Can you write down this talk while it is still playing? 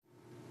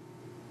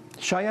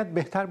شاید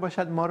بهتر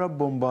باشد ما را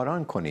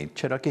بمباران کنید،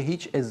 چرا که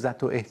هیچ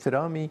عزت و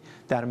احترامی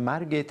در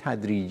مرگ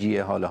تدریجی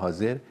حال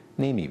حاضر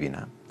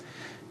نمی‌بینم.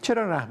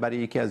 چرا رهبر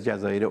یکی از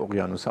جزایر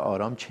اقیانوس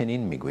آرام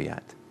چنین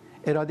میگوید؟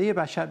 اراده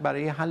بشر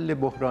برای حل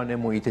بحران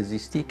محیط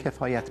زیستی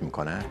کفایت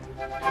می‌کند؟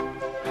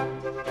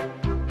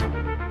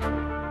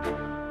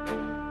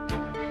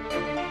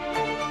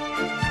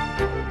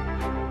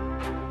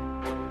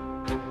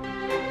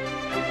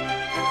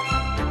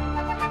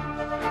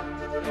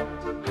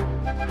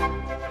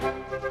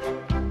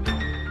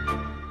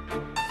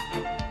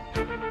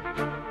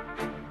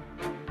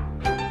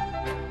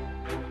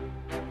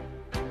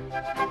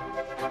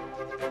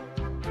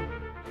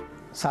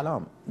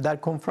 سلام. در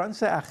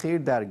کنفرانس اخیر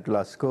در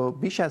گلاسگو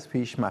بیش از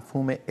پیش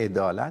مفهوم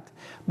عدالت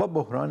با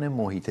بحران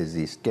محیط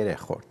زیست گره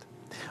خورد.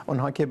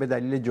 آنها که به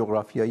دلیل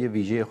جغرافیای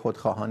ویژه خود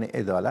خواهان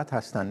عدالت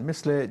هستند،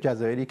 مثل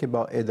جزایری که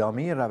با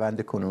ادامه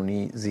روند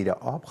کنونی زیر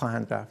آب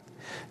خواهند رفت،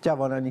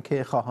 جوانانی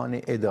که خواهان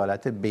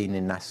عدالت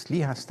بین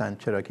نسلی هستند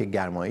چرا که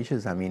گرمایش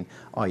زمین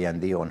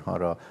آینده آنها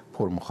را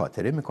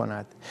پرمخاطره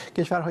می‌کند،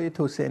 کشورهای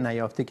توسعه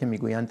نیافته که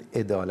می‌گویند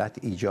عدالت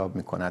ایجاب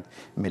می‌کند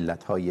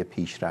ملت‌های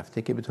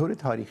پیشرفته که به طور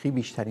تاریخی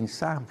بیشترین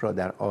سهم را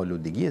در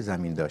آلودگی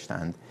زمین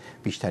داشتند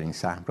بیشترین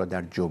سهم را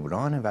در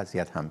جبران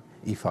وضعیت هم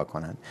ایفا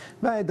کنند،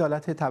 و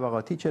عدالت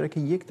طبقاتی چرا که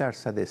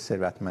 1%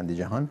 ثروتمند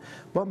جهان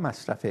با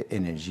مصرف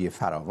انرژی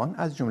فراوان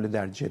از جمله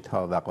در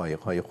جت‌ها و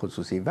قایق‌های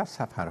خصوصی و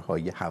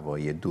سفرهای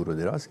هوایی دور و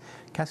دراز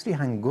کسری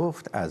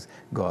هنگفت از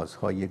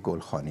گازهای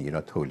گلخانه‌ای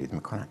را تولید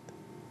می‌کنند.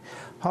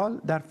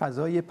 حال در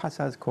فضای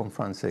پس از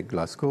کنفرانس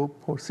گلاسگو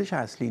پرسش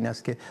اصلی این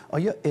است که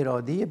آیا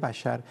اراده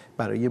بشر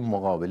برای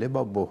مقابله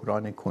با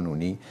بحران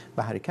کنونی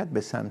و حرکت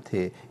به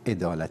سمت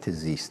عدالت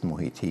زیست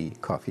محیطی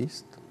کافی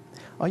است؟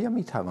 آیا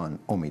میتوان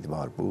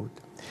امیدوار بود؟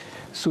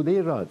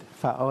 سوده راد،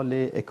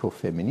 فعال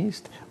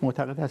اکوفمینیست،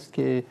 معتقد است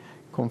که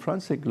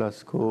کنفرانس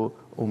گلاسگو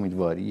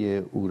امیدواری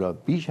او را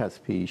بیش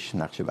از پیش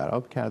نقش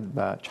برآب کرد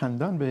و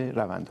چندان به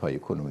روندهای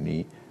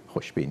کنونی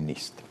خوشبین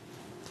نیست.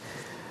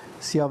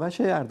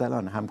 سیاوش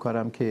اردلان،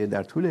 همکارم که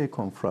در طول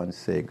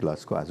کنفرانس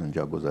گلاسگو از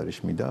اونجا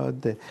گزارش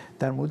میداد،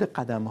 در مورد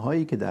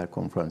قدم‌هایی که در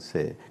کنفرانس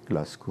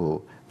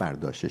گلاسگو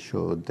برداشته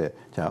شد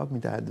جواب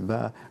میدهد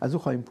و از او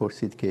خواهیم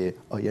پرسید که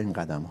آیا این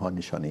قدم‌ها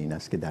نشانه این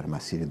است که در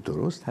مسیر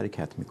درست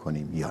حرکت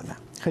می‌کنیم یا نه.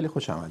 خیلی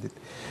خوش آمدید.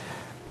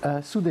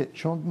 سوده،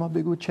 شما ما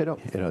بگو چرا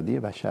اراده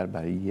بشر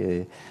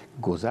برای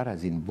گذر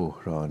از این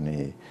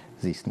بحران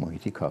زیست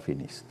محیطی کافی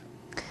نیست؟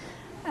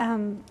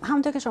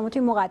 همونطور که شما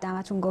توی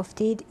مقدمتون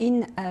گفتید،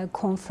 این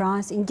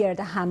کنفرانس، این گرد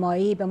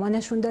همایی به ما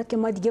نشون داد که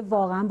ما دیگه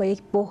واقعا با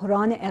یک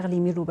بحران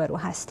اقلیمی روبرو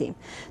هستیم.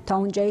 تا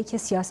اونجایی که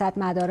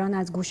سیاستمداران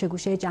از گوشه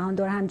گوشه جهان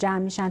دور هم جمع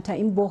میشن تا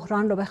این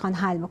بحران رو بخوان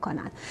حل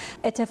بکنن.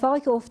 اتفاقی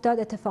که افتاد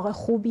اتفاق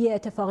خوبیه،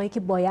 اتفاقی که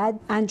باید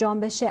انجام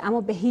بشه،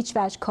 اما به هیچ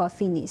وجه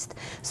کافی نیست.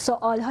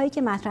 سوال‌هایی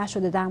که مطرح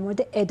شده در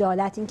مورد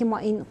عدالت، این که ما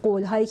این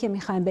قول‌هایی که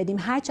می‌خوایم بدیم،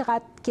 هر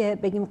چقدر که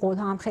بگیم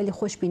قول‌ها هم خیلی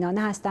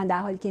خوشبینانه هستن در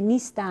حالی که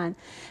نیستن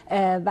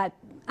و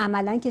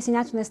عملا کسی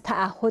نتونست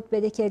تعهد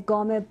بده که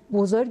گام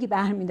بزرگی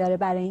برمی‌داره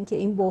برای اینکه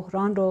این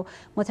بحران رو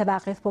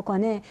متوقف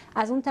بکنه.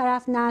 از اون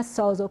طرف نه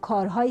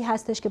سازوکارهایی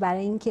هستش که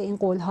برای اینکه این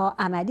قول‌ها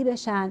عملی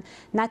بشن،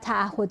 نه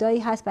تعهدایی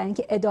هست برای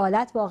اینکه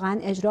عدالت واقعا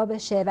اجرا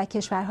بشه و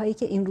کشورهایی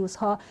که این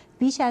روزها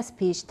بیش از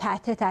پیش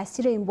تحت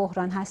تاثیر این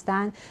بحران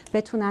هستن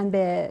بتونن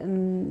به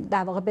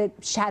در واقع به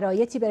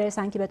شرایطی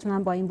برسن که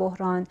بتونن با این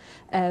بحران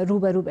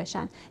روبرو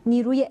بشن.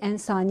 نیروی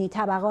انسانی،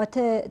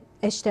 طبقات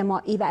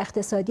اجتماعی و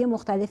اقتصادی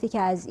مختلفی که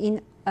از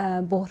این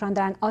بحران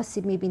دارن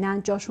آسیب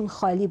میبینن جاشون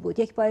خالی بود.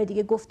 یک بار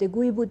دیگه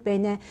گفتگویی بود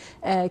بین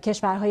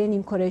کشورهای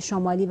نیمکره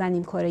شمالی و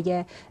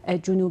نیمکره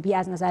جنوبی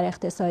از نظر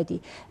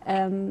اقتصادی.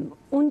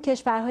 اون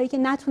کشورهایی که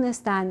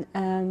نتونستن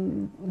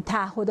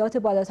تعهدات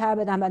بالاتر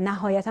بدن و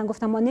نهایتا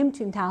گفتن ما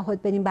نمیتونیم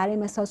تعهد بدیم، برای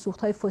مثال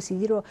سوختهای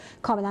فسیلی رو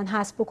کاملا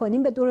حذف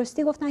بکنیم، به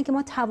درستی گفتن که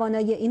ما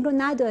توانایی این رو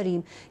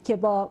نداریم که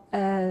با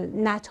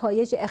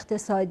نتایج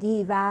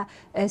اقتصادی و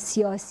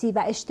سیاسی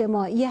و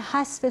اجتماعی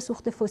حذف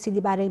سوخت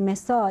فسیلی برای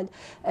مثال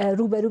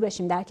روبرو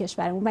بشیم در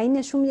کشورمون. و این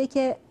نشون میده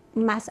که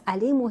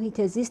مسئله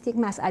محیط زیست یک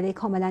مسئله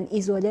کاملا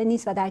ایزوله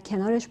نیست و در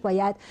کنارش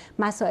باید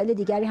مسائل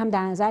دیگری هم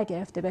در نظر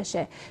گرفته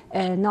بشه.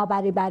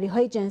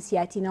 نابرابری‌های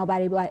جنسیتی،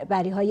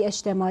 نابرابری‌های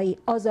اجتماعی،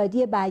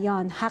 آزادی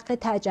بیان، حق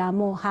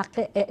تجمع،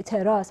 حق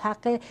اعتراض،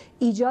 حق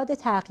ایجاد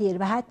تغییر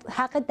و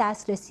حق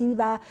دسترسی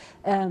و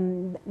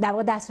در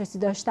واقع دسترسی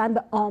داشتن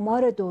به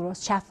آمار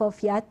درست،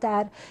 شفافیت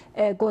در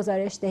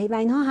گزارش دهی و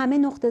اینها همه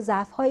نقطه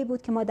ضعف‌هایی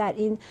بود که ما در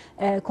این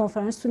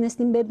کنفرانس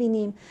تونستیم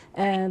ببینیم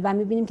و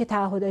می‌بینیم که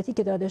تعهداتی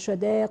که داده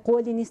شده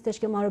قولی نیستش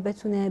که ما رو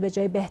بتونه به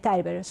جای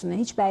بهتری برسونه.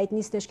 هیچ بعید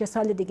نیستش که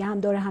سال دیگه هم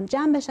دور هم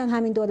جمع بشن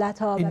همین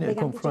دولت‌ها و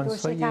بگن که چطور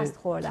شکست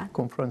خوردن.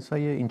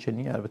 کنفرانس‌های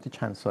اینچنینی البته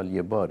چند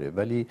سالیه باره،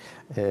 ولی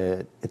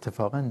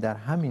اتفاقا در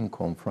همین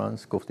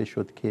کنفرانس گفته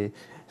شد که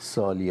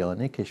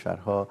سالیانه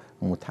کشورها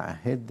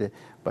متعهد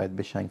باید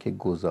بشن که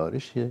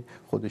گزارش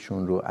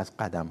خودشون رو از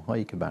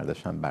قدم‌هایی که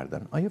برداشتن.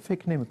 آیا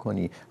فکر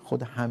نمی‌کنی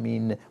خود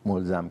همین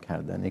ملزم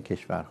کردن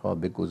کشورها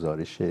به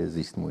گزارش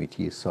زیست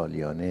محیطی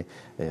سالیانه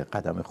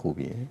قدم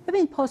خوبیه؟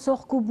 ببین،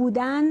 پاسخگو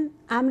بودن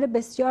امر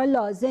بسیار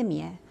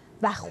لازمیه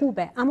و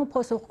خوبه، اما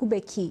پاسخگو به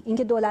کی؟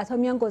 اینکه دولت‌ها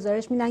میان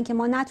گزارش میدن که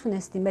ما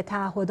نتونستیم به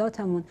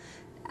تعهداتمون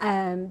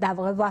در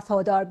واقع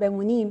وفادار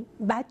بمونیم،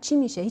 بعد چی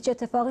میشه؟ هیچ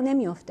اتفاقی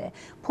نمیفته.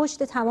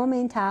 پشت تمام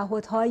این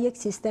تعهدها یک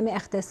سیستم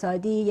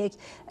اقتصادی، یک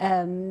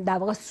در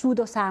واقع سود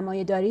و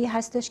سرمایه‌داری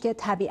هستش که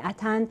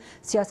طبیعتاً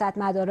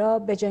سیاستمدارا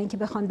به جای اینکه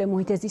بخوان به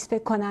محیط زیست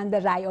فکر کنن، به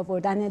رأی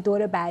آوردن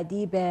دور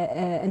بعدی، به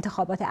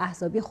انتخابات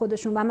احزابی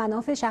خودشون و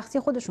منافع شخصی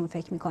خودشون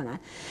فکر میکنن.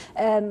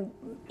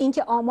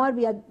 اینکه آمار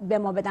بیاد به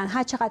ما بدن،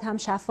 هر چقدر هم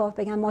شفاف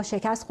بگن ما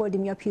شکست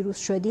خوردیم یا پیروز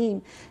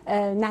شدیم،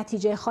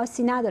 نتیجه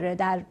خاصی نداره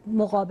در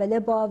مقابله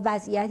با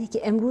وضعیتی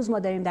که امروز ما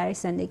داریم درش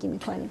زندگی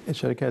میکنیم.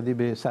 اشاره کردی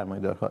به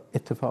سرمایه‌دارها.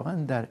 اتفاقا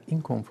در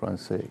این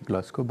کنفرانس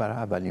گلاسکو برای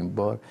اولین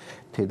بار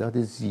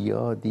تعداد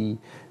زیادی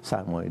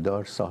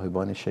سرمایه‌دار،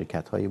 صاحبان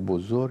شرکت‌های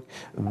بزرگ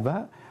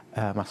و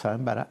مثلا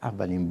برای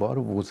اولین بار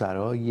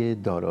وزرای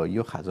دارایی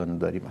و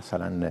خزانه‌داری،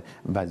 مثلا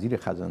وزیر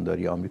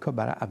خزانه‌داری آمریکا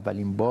برای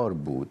اولین بار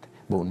بود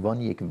به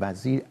عنوان یک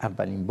وزیر،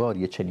 اولین بار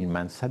یه چنین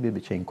منصبی به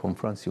چنین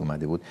کنفرانسی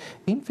اومده بود.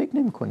 این فکر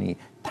نمی‌کنی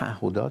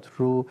تعهدات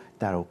رو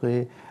در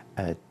واقع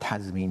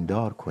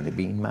تضمیندار کنه،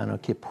 به این معنا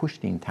که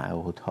پشت این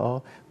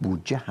تعهدها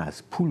بودجه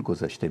هست، پول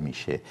گذاشته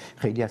میشه؟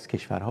 خیلی از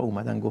کشورها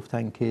اومدن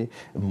گفتن که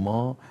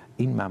ما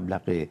این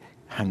مبلغ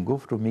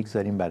هنگفت رو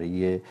میگذاریم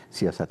برای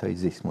سیاست‌های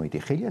زیست محیطی.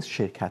 خیلی از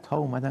شرکت‌ها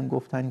اومدن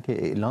گفتن که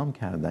اعلام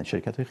کردن،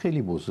 شرکت‌های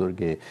خیلی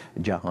بزرگ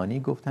جهانی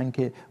گفتن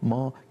که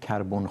ما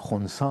کربن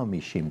خنثی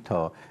میشیم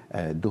تا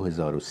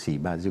 2030،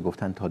 بعضی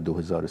گفتن تا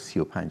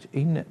 2035.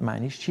 این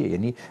معنیش چیه؟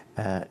 یعنی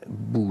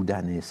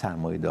بودن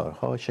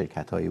سرمایه‌دارها،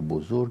 شرکت‌های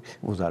بزرگ،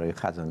 وزرای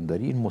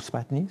خزانه‌داری، این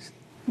مثبت نیست؟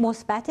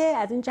 مثبته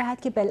از این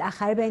جهت که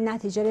بالاخره به این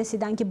نتیجه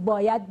رسیدن که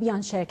باید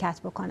بیان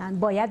شرکت بکنن،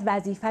 باید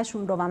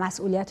وظیفه‌شون رو و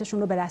مسئولیتشون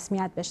رو به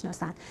رسمیت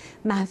بشناسن.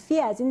 منفی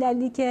از این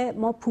دلیلی که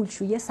ما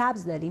پولشویی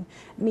سبز داریم.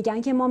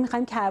 میگن که ما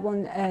می‌خوایم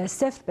کربن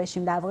صفر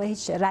بشیم، در واقع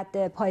هیچ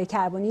رد پای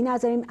کربنی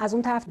نذاریم. از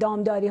اون طرف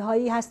دامداری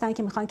هایی هستن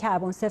که میخوان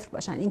کربن صفر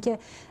باشن. این که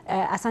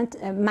اصلا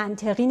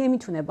منطقی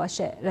نمیتونه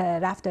باشه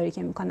رفتاری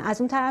که میکنن.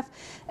 از اون طرف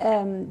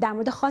در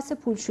مورد خاص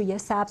پولشویی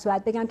سبز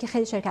باید بگم که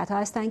خیلی شرکت‌ها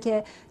هستن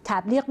که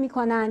تبلیغ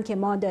میکنن که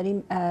ما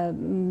داریم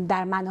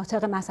در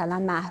مناطق مثلا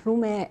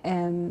محروم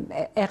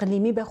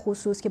اقلیمی به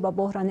خصوص که با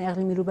بحران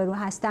اقلیمی روبرو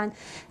هستن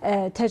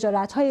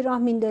تجارت‌هایی راه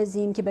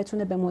میندازیم که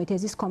بتونه به محیط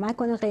زیست کمک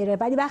کنه غیره.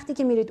 ولی وقتی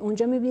که میرید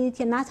اونجا میبینید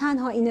که نه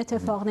تنها این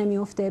اتفاق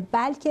نمیفته،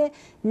 بلکه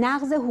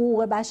نقض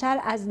حقوق بشر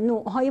از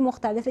نوع‌های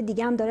مختلف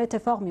دیگه هم داره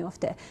اتفاق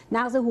میفته.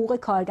 نقض حقوق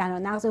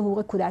کارگران، نقض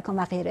حقوق کودکان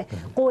و غیره.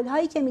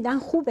 قول‌هایی که میدن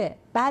خوبه،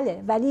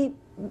 بله، ولی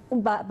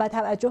با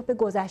توجه به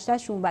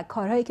گذشتهشون و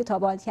کارهایی که تا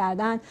به حال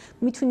کردن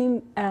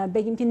میتونیم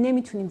بگیم که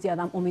نمیتونیم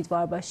زیادم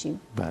امیدوار باشیم.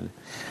 بله.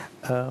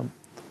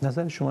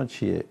 نظر شما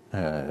چیه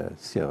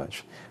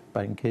سیاوش؟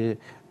 برای اینکه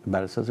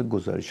بر اساس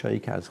گزارش‌هایی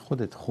که از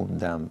خودت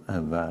خوندم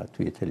و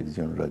توی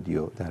تلویزیون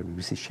رادیو در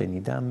BBC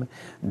شنیدم،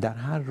 در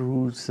هر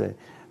روز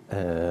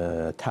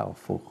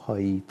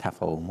توافق‌هایی،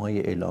 تفاهم‌های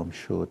اعلام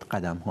شد،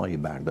 قدم‌هایی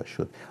برداشت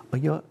شد.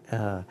 آیا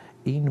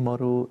این ما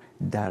رو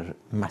در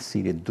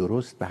مسیر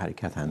درست به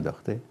حرکت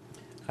انداخته؟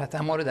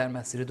 قطعا ما رو در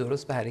مسیر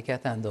درست به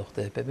حرکت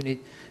انداخته. ببینید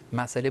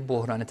مسئله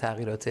بحران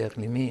تغییرات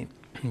اقلیمی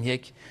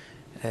یک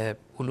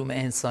علوم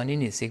انسانی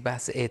نیست، یک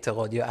بحث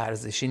اعتقادی و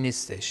ارزشی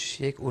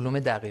نیستش، یک علوم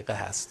دقیقه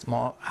هست.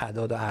 ما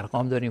اعداد و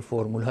ارقام داریم،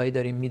 فرمول هایی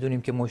داریم،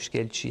 میدونیم که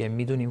مشکل چیه،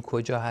 میدونیم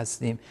کجا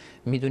هستیم،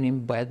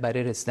 میدونیم باید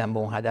برای رسیدن به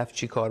اون هدف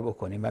چی کار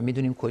بکنیم و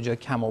میدونیم کجا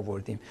کم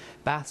آوردیم.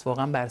 بحث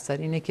واقعا بر سر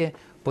اینه که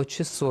با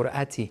چه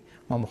سرعتی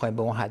ما میخوایم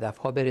به اون هدف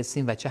ها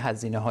برسیم و چه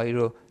هزینه هایی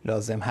رو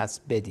لازم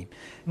هست بدیم.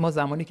 ما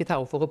زمانی که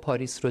توافق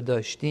پاریس رو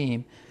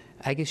داشتیم،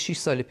 اگه 6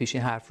 سال پیش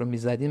این حرف رو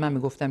میزدیم، من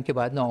میگفتم که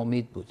باید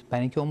ناامید بود،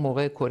 برای اینکه اون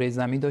موقع کره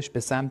زمین داشت به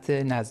سمت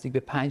نزدیک به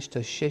 5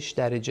 تا 6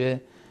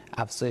 درجه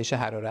افزایش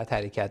حرارت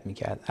حرکت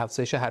میکرد.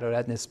 افزایش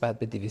حرارت نسبت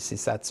به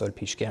 200-300 سال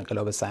پیش که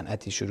انقلاب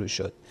صنعتی شروع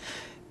شد.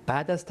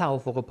 بعد از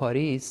توافق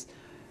پاریس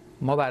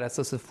ما بر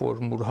اساس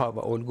فرمول‌ها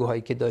و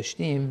الگوهایی که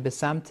داشتیم به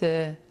سمت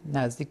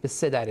نزدیک به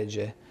 3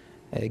 درجه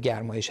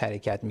گرمایش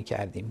حرکت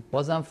می‌کردیم.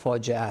 بازم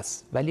فاجعه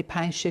است، ولی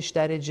 5-6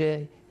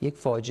 درجه یک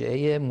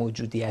فاجعه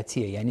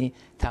موجودیتیه، یعنی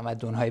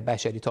تمدن‌های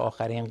بشری تا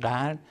آخر این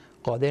قرن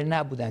قادر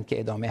نبودند که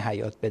ادامه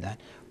حیات بدن.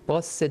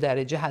 باز 3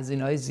 درجه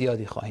هزینه‌های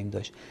زیادی خواهیم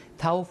داشت.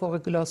 توافق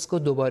گلاسکو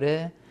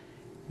دوباره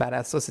بر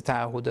اساس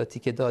تعهداتی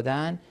که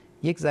دادن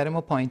یک ذره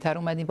ما پایین‌تر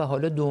اومدیم و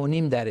حالا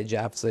 2.5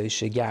 درجه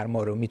افزایش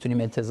گرما رو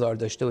میتونیم انتظار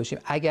داشته باشیم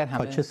اگر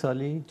همه تا چه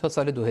سالی؟ تا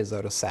سال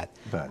 2100.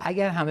 بله.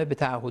 اگر همه به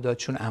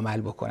تعهداتشون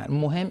عمل بکنن.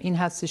 مهم این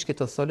هستش که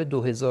تا سال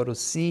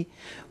 2030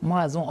 ما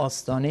از اون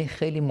آستانه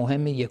خیلی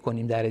مهم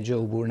 1.5 درجه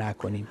عبور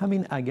نکنیم.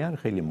 همین اگر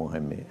خیلی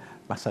مهمه.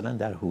 مثلا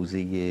در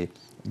حوزه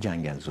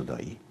جنگل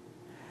زدایی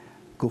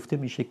گفته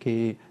میشه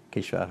که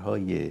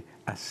کشورهای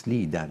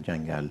اصلی در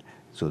جنگل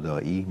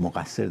زدایی،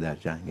 مقصر در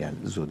جنگل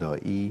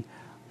زدایی،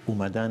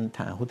 اومدن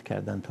تعهد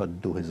کردن تا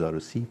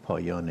 2030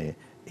 پایان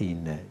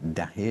این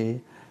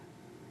دهه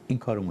این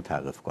کار رو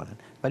متوقف کنن.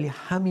 ولی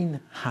همین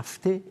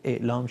هفته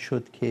اعلام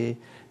شد که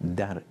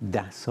در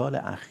 10 سال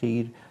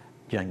اخیر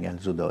جنگل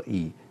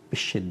زدایی به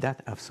شدت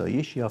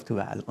افزایش یافته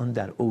و الان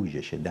در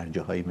اوجشه در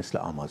جاهای مثل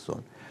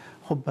آمازون.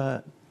 خب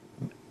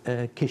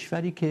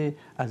کشوری که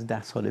از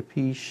 10 سال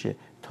پیش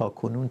تا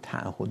کنون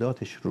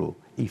تعهداتش رو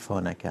ایفا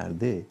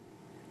نکرده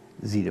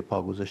زیر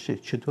پا گذاشته،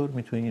 چطور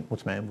میتونید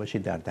مطمئن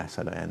باشید در 10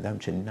 سال آینده هم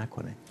چنین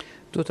نکنه؟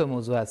 دو تا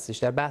موضوع هستش.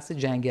 در بحث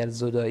جنگل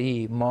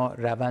زدایی ما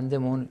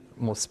روندمون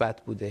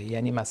مثبت بوده،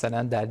 یعنی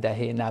مثلا در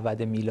دهه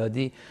 90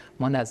 میلادی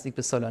ما نزدیک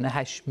به سالانه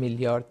 8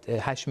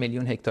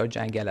 میلیون هکتار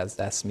جنگل از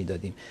دست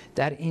میدادیم.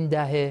 در این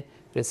دهه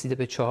رسیده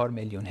به 4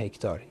 میلیون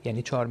هکتار،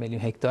 یعنی 4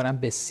 میلیون هکتار هم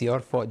بسیار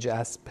فاجعه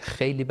است،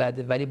 خیلی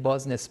بده، ولی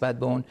باز نسبت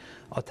به اون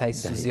آتش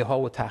سوزی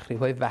ها و تخریب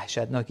های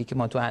وحشتناکی که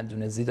ما تو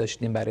اندونزی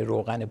داشتیم برای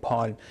روغن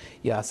پالم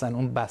یا اصلا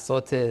اون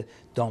بساط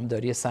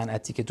دامداری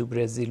صنعتی که تو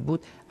برزیل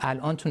بود،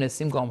 الان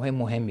تونستیم گام های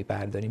مهمی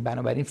برداریم.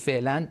 بنابراین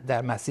فعلا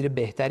در مسیر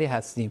بهتری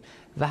هستیم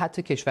و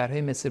حتی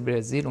کشورهای مثل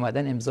برزیل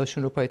اومدن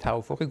امضاشون رو پای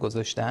توافقی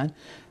گذاشتن،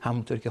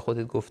 همونطور که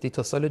خودت گفتی،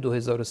 تا سال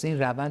 2030 این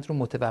روند رو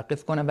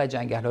متوقف کنن و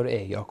جنگل ها رو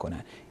احیا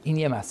کنن. این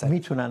یه مسئله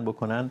میتونن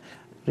بکنن.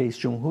 رئیس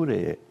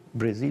جمهور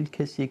برزیل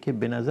کسیه که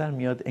به نظر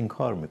میاد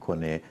انکار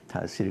میکنه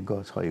تاثیر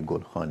گازهای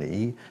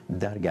گلخانه‌ای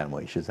در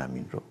گرمایش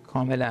زمین رو.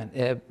 کاملا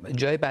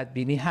جای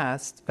بدبینی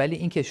هست، ولی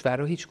این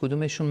کشورها هیچ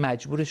کدومشون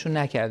مجبورشون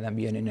نکردن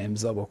بیان اینو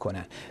امضا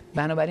بکنن.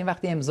 بنابراین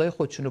وقتی امضای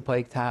خودشون رو پای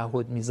یک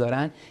تعهد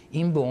میذارن،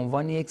 این به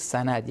عنوان یک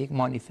سند، یک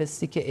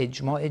مانیفستی که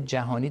اجماع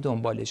جهانی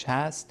دنبالش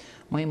هست،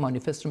 ما این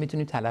مانیفست رو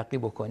میتونیم تلقی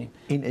بکنیم.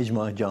 این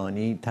اجماع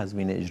جهانی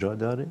تضمین اجرا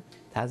داره؟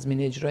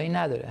 تضمین اجرایی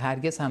نداره،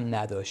 هرگز هم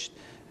نداشت.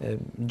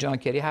 جان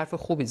کری حرف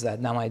خوبی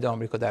زد، نماینده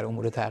آمریکا در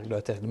امور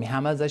تغییرات اقلیمی.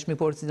 همه ازش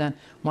میپرسیدن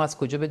ما از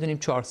کجا بدونیم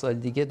 4 سال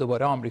دیگه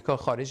دوباره آمریکا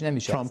خارج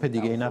نمیشه؟ ترامپ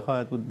دیگه ای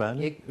نخواهد بود؟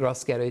 بله، یک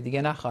راستگرای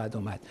دیگه نخواهد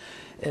اومد.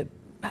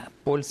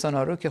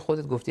 بولسونارو که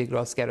خودت گفتی یک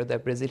راستگرا در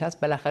برزیل هست،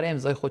 بالاخره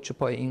امضای خودشو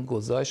پای این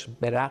گذاشت،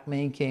 به رغم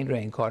اینکه این رو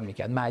انکار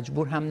میکرد.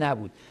 مجبور هم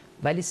نبود،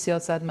 ولی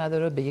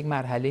سیاستمدارا به یک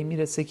مرحله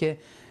میرسه که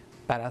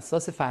بر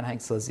اساس فرهنگ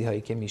سازی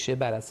هایی که میشه،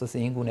 بر اساس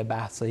این گونه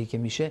بحث هایی که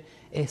میشه،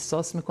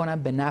 احساس میکنن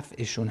به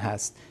نفعشون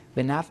هست،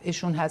 به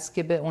نفعشون هست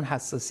که به اون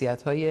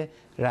حساسیت های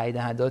رای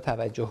دهنده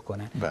توجه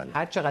کنن. بله.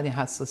 هر چقدر این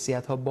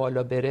حساسیت ها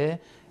بالا بره،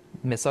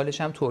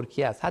 مثالش هم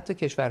ترکیه است، حتی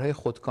کشورهای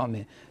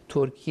خودکامه.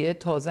 ترکیه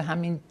تازه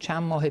همین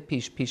چند ماه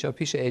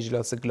پیش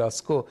اجلاس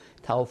گلاسکو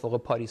توافق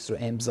پاریس رو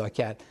امضا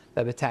کرد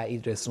و به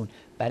تایید رسون،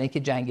 برای اینکه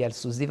جنگل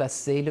سوزی و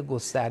سیل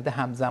گسترده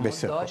همزمان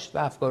داشت و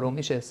افکار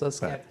عمومیش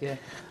احساس کرد که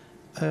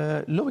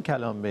لب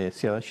کلام به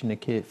سیاوش اینه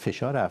که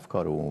فشار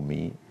افکار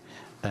عمومی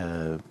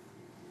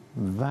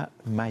و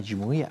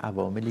مجموعه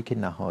عواملی که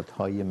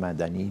نهادهای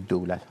مدنی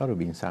دولت‌ها رو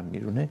به این سمت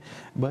میرونه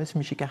باعث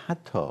میشه که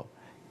حتی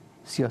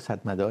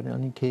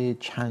سیاستمدارانی که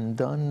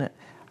چندان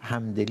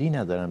همدلی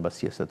ندارن با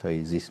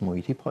سیاست‌های زیست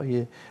محیطی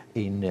پای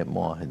این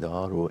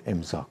معاهده‌ها رو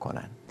امضا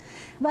کنن.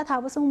 و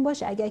حواسمون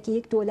باشه اگر که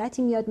یک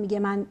دولتی میاد میگه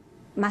من،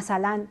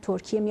 مثلا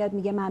ترکیه میاد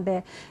میگه من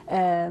به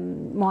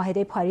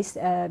معاهده پاریس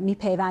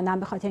میپیوندم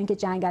به خاطر اینکه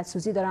جنگل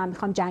سوزی دارم،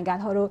 میخوام جنگل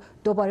ها رو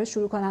دوباره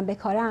شروع کنم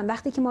بکارم،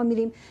 وقتی که ما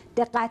میریم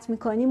دقت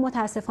میکنیم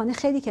متاسفانه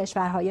خیلی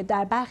کشورها یا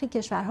در برخی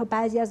کشورها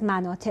بعضی از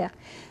مناطق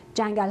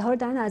جنگل ها رو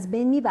دارن از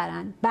بین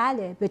میبرن.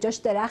 بله، به جاش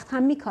درخت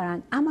هم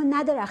میکارن، اما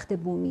نه درخت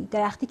بومی،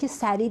 درختی که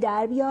سریع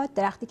در بیاد،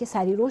 درختی که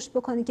سریع رشد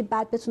بکنه که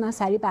بعد بتونن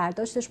سریع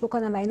برداشتش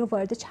بکنن و اینو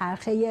وارد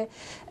چرخه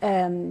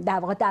در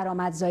واقع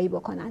درآمدزایی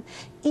بکنن.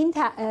 این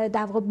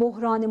در واقع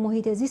بحران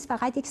محیط زیست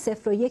فقط یک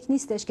 0 و 1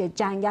 نیستش که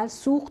جنگل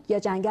سوخت یا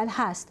جنگل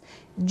هست.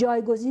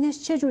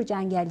 جایگزینش چه جور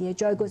جنگلیه؟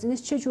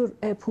 جایگزینش چه جور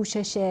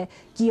پوشش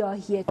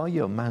گیاهیه؟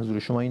 آیا منظور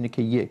شما اینه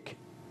که یک،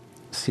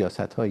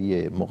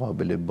 سیاست‌های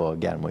مقابله با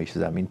گرمایش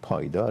زمین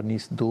پایدار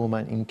نیست، دوما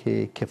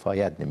اینکه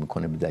کفایت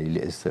نمی‌کنه به دلیل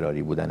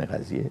اضطراری بودن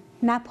قضیه؟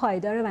 نه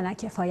پایداره و نه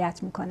کفایت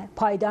میکنه.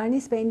 پایدار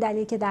نیست به این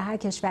دلیل که در هر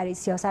کشوری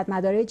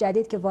سیاستمدارای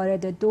جدید که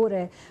وارد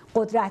دور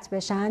قدرت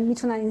بشن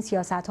میتونن این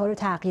سیاست‌ها رو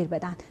تغییر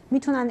بدن،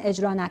 میتونن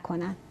اجرا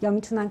نکنن یا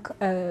میتونن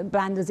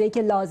به اندازه‌ای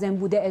که لازم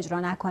بوده اجرا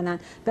نکنن.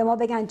 به ما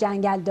بگن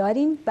جنگل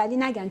داریم ولی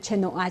نگن چه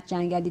نوع از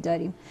جنگلی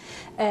داریم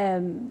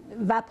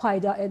و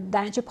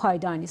در نتیجه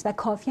پایدار نیست و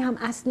کافی هم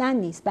اصلا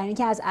نیست. برای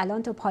اینکه از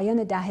الان تا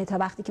پایان دهه تا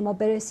وقتی که ما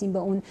برسیم به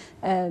اون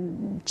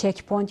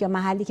چک پوینت یا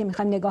محلی که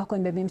می‌خوایم نگاه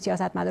کنیم ببینیم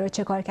سیاستمدارا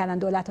چه کار کردن،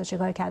 دولت‌ها چه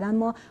کار کردن،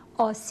 ما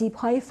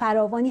آسیب‌های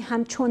فراوانی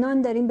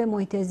همچنان داریم به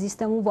محیط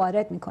زیستمون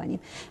وارد می‌کنیم.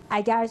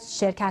 اگر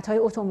شرکت‌های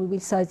اتومبیل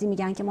سازی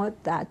میگن که ما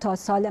تا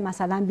سال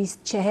مثلا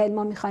 2040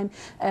 ما می‌خوایم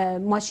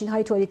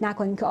ماشین‌های تولید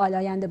نکنیم که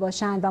آلاینده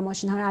باشن و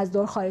ماشین‌ها رو از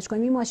دور خارج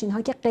کنیم، این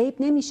ماشین‌ها که غیب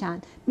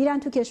نمیشن، میرن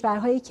تو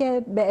کشورهایی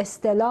که به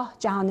اصطلاح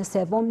جهان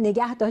سوم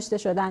نگه داشته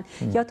شدن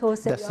یا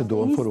توسعه دست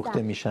دوم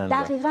فروخته میشن.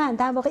 دقیقاً،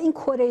 در واقع این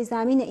کره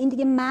زمین این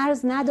دیگه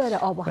مرز نداره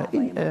آب و هوای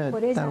ما.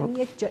 کره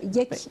زمین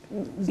یک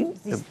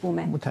زیست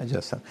بومه.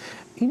 متجسم.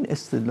 این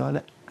استدلال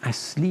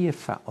اصلی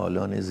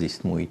فعالان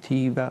زیست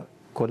محیطی و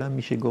کلا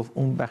میشه گفت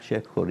اون بخش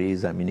از کره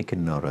زمینی که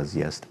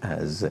ناراضی است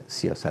از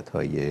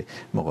سیاست‌های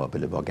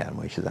مقابله با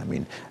گرمایش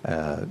زمین،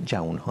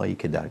 جوان‌هایی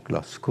که در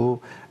گلاسکو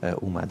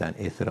اومدن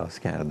اعتراض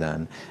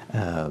کردن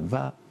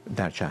و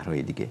در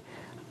شهرهای دیگه،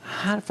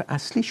 حرف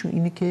اصلیشون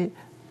اینه که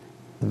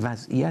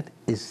وضعیت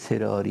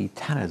اضطراری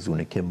تر از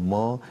اونه که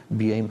ما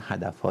بیایم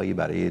هدفهایی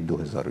برای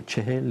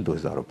 2040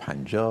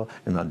 2050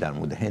 در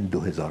مورد هند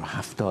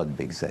 2070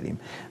 بگذاریم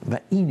و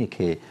اینه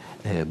که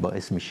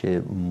باعث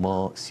میشه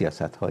ما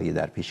سیاست‌های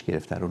در پیش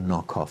گرفته رو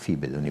ناکافی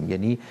بدونیم،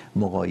 یعنی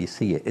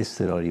مقایسه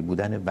اضطراری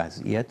بودن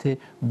وضعیت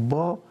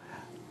با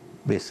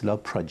به اصطلاح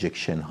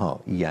پروجکشن ها،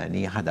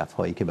 یعنی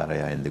هدفهایی که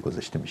برای آینده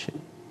گذاشته میشه.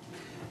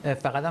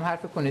 فقط هم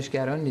حرف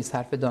کنشگران نیست،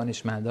 حرف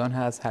دانشمندان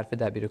هست، حرف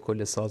دبیر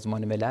کل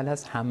سازمان ملل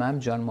هست، هم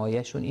جان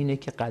مایه‌شون اینه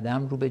که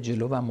قدم رو به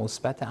جلو و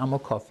مثبت، اما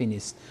کافی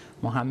نیست.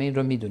 ما همه این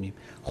رو میدونیم.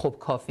 خب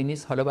کافی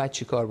نیست، حالا باید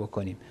چیکار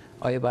بکنیم؟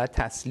 آیا باید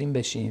تسلیم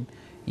بشیم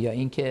یا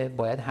اینکه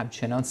باید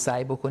همچنان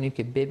سعی بکنیم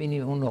که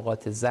ببینیم اون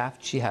نقاط ضعف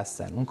چی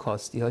هستن، اون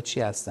کاستی ها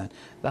چی هستن؟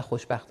 و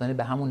خوشبختانه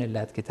به همون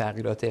علت که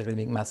تغییرات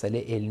اقلیمی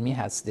مسئله علمی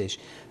هستش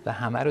و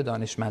همه رو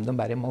دانشمندان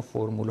برای ما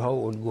فرمول ها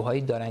و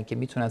الگوهایی دارن که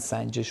میتونن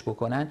سنجش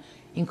بکنن،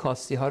 این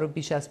کاستی ها رو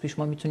بیش از پیش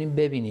ما میتونیم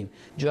ببینیم.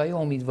 جای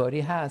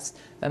امیدواری هست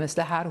و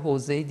مثل هر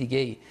حوزه دیگه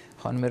ای،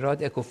 خانم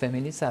راد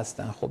اکوفمینیست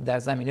هستن، خب در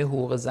زمینه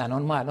حقوق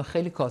زنان ما الان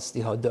خیلی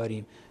کاستی ها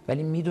داریم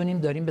ولی میدونیم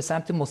داریم به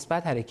سمت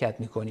مثبت حرکت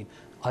میکنیم.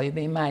 آیا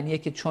به این معنیه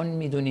که چون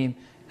میدونیم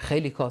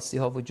خیلی کاستی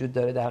ها وجود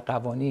داره در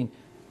قوانین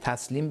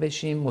تسلیم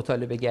بشیم،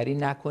 مطالبه گری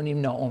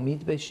نکنیم،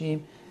 ناامید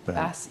بشیم؟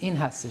 بحث این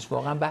هستش،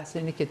 واقعا بحث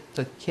اینه که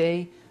تا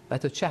کی و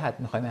تا چه حد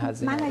می‌خوایم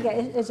هزینه. من اگر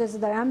اجازه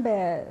دارم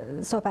به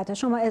صحبت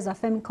شما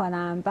اضافه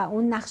می‌کنم و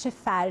اون نقش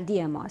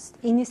فردی ماست.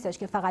 این نیستش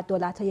که فقط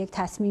دولت‌ها یک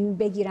تصمیم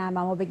بگیرن و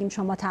ما بگیم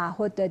شما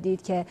تعهد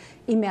دادید که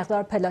این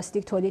مقدار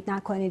پلاستیک تولید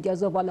نکنید یا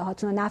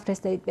زباله‌هاتون رو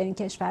نفرستید به این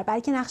کشور،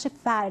 بلکه نقش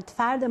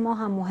فرد ما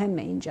هم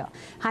مهمه اینجا.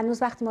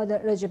 هنوز وقتی ما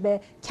راجع به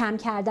کم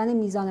کردن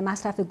میزان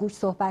مصرف گوشت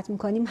صحبت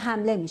می‌کنیم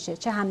حمله میشه،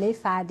 چه حمله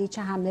فردی،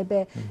 چه حمله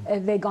به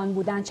وگان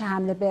بودن، چه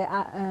حمله به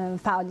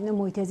فعالین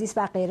محیط زیست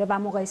و غیره و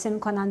مقایسه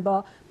می‌کنن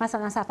با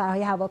مثلا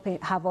سفرهای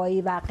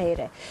هوایی و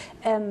غیره.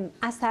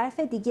 از طرف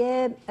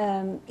دیگه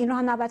این رو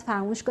هم نباید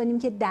فراموش کنیم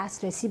که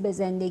دسترسی به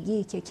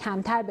زندگی که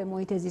کمتر به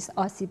محیط زیست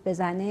آسیب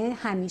بزنه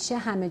همیشه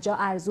همه جا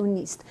ارزون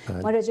نیست.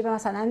 ما راجع به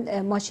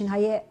مثلا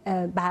ماشین‌های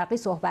برقی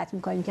صحبت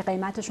می‌کنیم که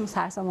قیمتشون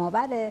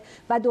سرسام‌آوره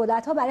و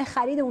دولت‌ها برای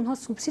خرید اونها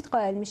سوبسید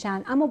قائل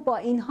میشن، اما با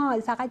این حال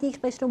فقط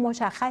یک قشر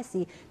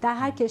مشخصی در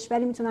هر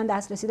کشوری میتونن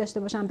دسترسی داشته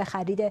باشن به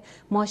خرید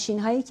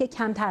ماشین‌هایی که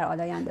کمتر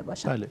آلاینده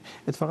باشن. بله،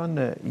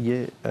 اتفاقا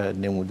یه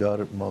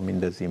نمودار ما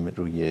میندازیم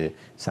روی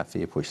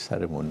صفحه پشت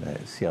سرمون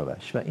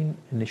سیاوش و این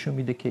نشون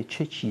میده که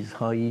چه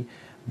چیزهایی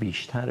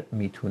بیشتر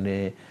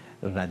میتونه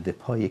رد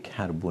پای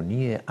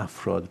کربنی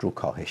افراد رو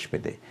کاهش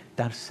بده.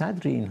 در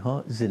صدر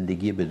اینها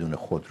زندگی بدون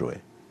خودروه.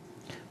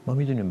 ما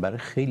میدونیم برای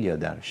خیلی‌ها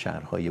در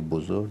شهرهای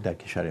بزرگ در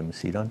کشور مثل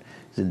ایران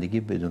زندگی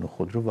بدون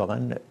خودرو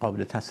واقعا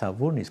قابل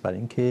تصور نیست، برای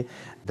اینکه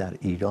در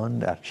ایران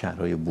در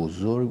شهرهای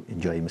بزرگ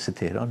جایی مثل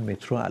تهران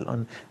مترو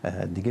الان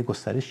دیگه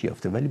گسترش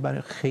یافته، ولی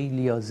برای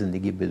خیلی‌ها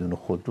زندگی بدون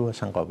خودرو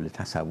اصلا قابل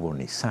تصور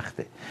نیست،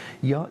 سخته.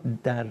 یا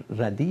در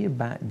رده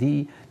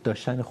بعدی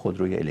داشتن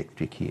خودروی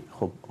الکتریکی.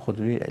 خب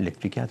خودروی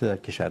الکتریکی حتی در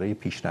کشورهای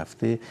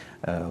پیشرفته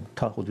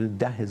تا حدود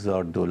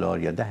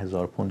 $10,000 یا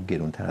 $10,000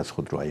 گرانتر از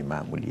خودروهای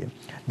معمولیه.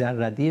 در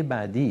رده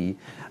بعدی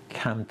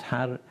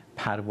کمتر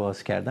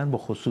پرواز کردن، به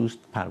خصوص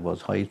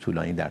پروازهای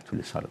طولانی در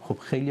طول سال. خب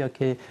خیلی‌ها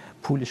که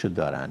پولشو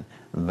دارن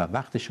و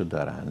وقتشو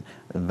دارن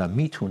و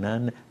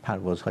میتونن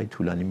پروازهای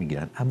طولانی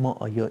میگیرن، اما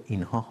آیا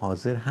اینها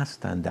حاضر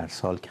هستن در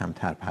سال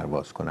کمتر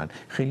پرواز کنن؟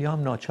 خیلی‌ها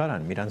هم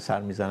ناچارن، میرن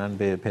سر میزنن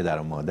به پدر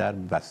و مادر،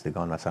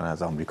 بستگان مثلا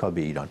از آمریکا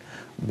به ایران.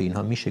 به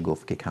اینها میشه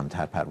گفت که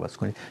کمتر پرواز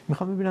کنید.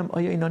 میخوام ببینم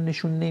آیا اینا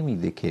نشون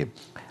نمیده که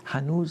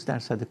هنوز در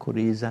سطح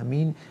کره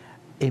زمین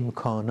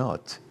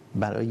امکانات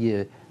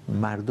برای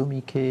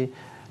مردمی که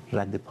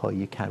رد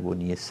پای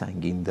کربنی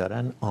سنگین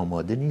دارن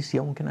آماده نیست،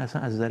 یا ممکن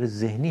اصلا از نظر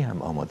ذهنی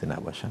هم آماده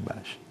نباشن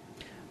براش؟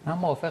 من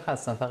موافق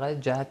هستم. فقط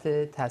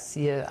جهت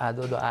تصحیح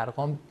اعداد و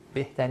ارقام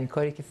بهترین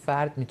کاری که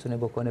فرد میتونه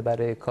بکنه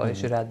برای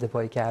کاهش رد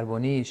پای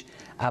کربنیش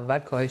اول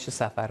کاهش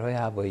سفرهای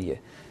هواییه.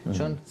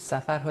 چون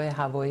سفرهای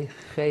هوایی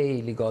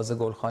خیلی گاز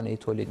گلخانه‌ای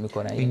تولید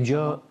میکنن.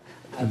 اینجا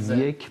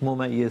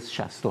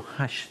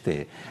 1.68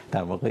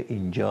 در واقع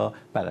اینجا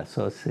بر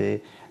اساس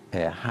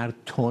هر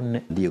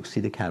تن دی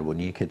اکسید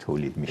کربنی که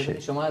تولید میشه.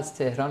 شما از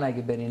تهران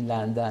اگه برین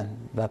لندن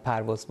و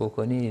پرواز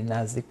بکنید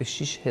نزدیک به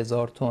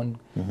 6,000 تن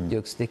دی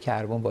اکسید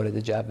کربن وارد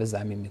جو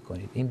زمین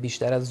میکنید. این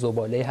بیشتر از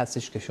زباله‌ای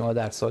هستش که شما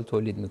در سال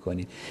تولید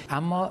میکنید.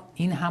 اما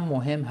این هم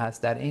مهم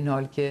هست در این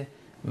حال که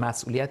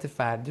مسئولیت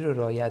فردی رو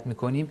رعایت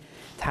میکنیم،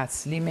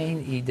 تسلیم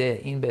این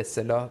ایده، این به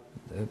اصطلاح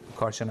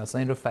کارشناسان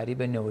این رو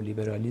فریب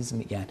نئولیبرالیسم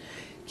میگن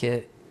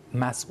که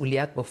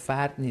مسئولیت با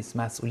فرد نیست،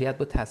 مسئولیت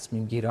با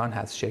تصمیم گیران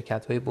هست،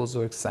 شرکت‌های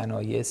بزرگ،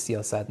 صنایع،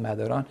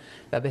 سیاستمداران.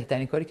 و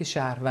بهترین کاری که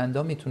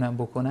شهروندان میتونن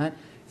بکنن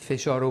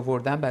فشار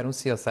آوردن بر اون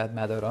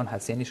سیاستمداران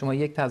هست. یعنی شما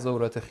یک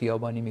تظاهرات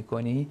خیابانی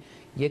میکنی،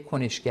 یک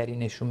کنشگری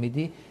نشون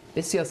میدی،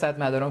 به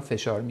سیاستمداران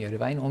فشار میاره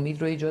و این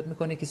امید رو ایجاد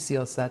میکنه که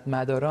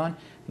سیاستمداران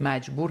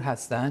مجبور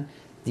هستن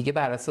دیگه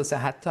بر اساس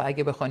حتی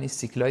اگه بخوان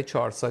سیکل‌های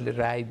 4 سال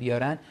رأی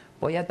بیارن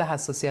باید به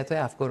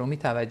حساسیت‌های افکار عمومی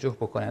توجه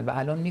بکنن و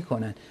الان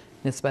میکنن.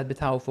 نسبت به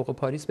توافق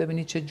پاریس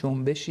ببینید چه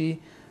جنبشی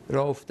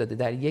راه افتاده.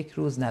 در یک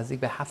روز نزدیک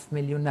به 7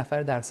 میلیون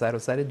نفر در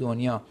سراسر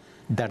دنیا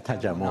در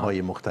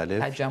تجمع‌های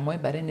مختلف تجمع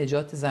برای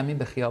نجات زمین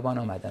به خیابان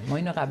آمدن. ما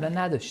اینو قبلا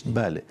نداشتیم.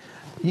 بله.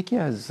 یکی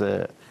از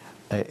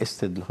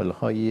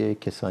استدلال‌های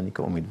کسانی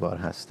که امیدوار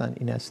هستند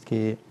این است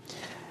که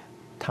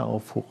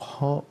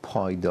توافق‌ها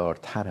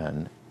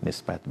پایدارترن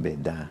نسبت به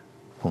 10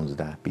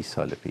 15 20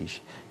 سال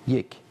پیش.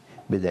 یک،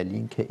 به دلیل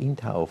اینکه این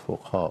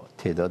توافق‌ها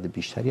تعداد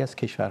بیشتری از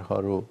کشورها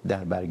رو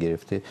در بر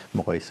گرفته.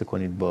 مقایسه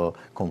کنید با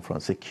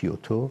کنفرانس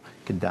کیوتو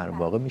که در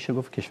واقع میشه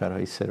گفت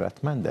کشورهای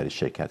ثروتمند در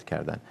شرکت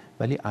کردن،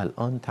 ولی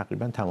الان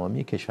تقریبا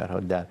تمامی کشورها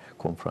در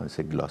کنفرانس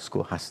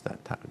گلاسگو هستند.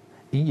 تقریبا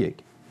این یک،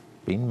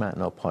 به این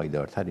معنا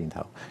پایدارتر این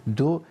توافق.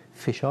 دو،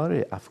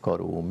 فشار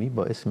افکار عمومی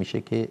باعث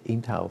میشه که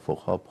این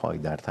توافق‌ها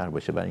پایدارتر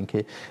باشه، برای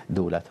اینکه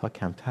دولت‌ها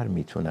کمتر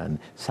میتونن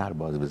سر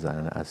باز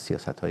بزنن از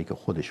سیاست‌هایی که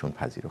خودشون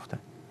پذیرفتن.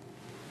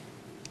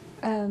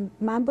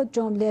 من با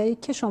جمله‌ای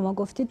که شما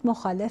گفتید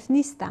مخالف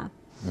نیستم،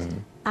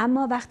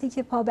 اما وقتی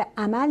که پا به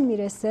عمل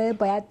میرسه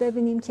باید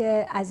ببینیم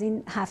که از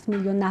این 7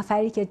 میلیون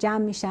نفری که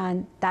جمع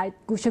میشن در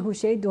گوشه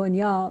گوشه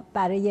دنیا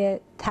برای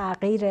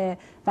تغییر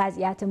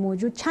وضعیت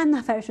موجود، چند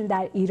نفرشون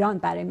در ایران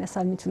برای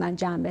مثال میتونن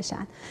جمع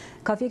بشن.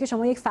 کافیه که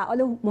شما یک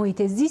فعال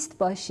محیط زیست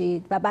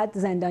باشید و بعد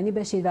زندانی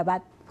بشید و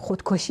بعد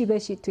خودکشی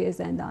بشید توی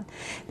زندان.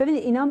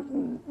 ببینید اینا،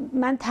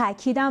 من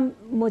تاکیدم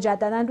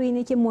مجددا روی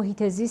اینه که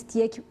محیط زیست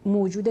یک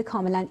موجود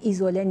کاملا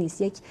ایزوله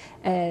نیست، یک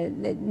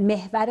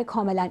محور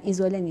کاملا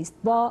ایزوله نیست،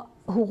 با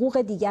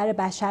حقوق دیگر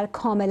بشر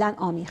کاملا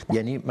آمیخته.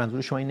 یعنی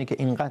منظور شما اینه که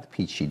اینقدر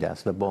پیچیده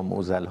است و با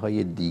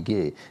معضل‌های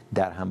دیگه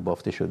در هم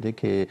بافته شده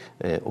که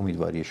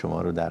امیدواری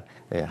شما رو در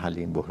حل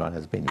این بحران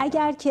از بین می‌بره.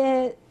 اگر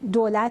که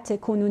دولت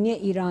کنونی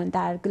ایران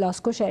در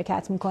گلاسگو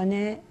شرکت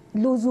میکنه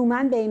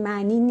لزوماً به این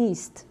معنی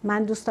نیست،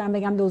 من دوست دارم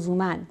بگم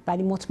لزوماً،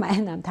 ولی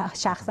مطمئنم،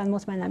 شخصا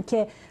مطمئنم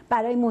که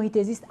برای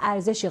محیط زیست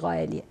ارزشی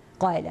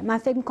قائله. من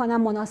فکر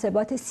میکنم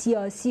مناسبات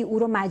سیاسی او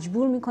رو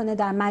مجبور میکنه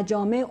در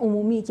مجامع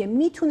عمومی که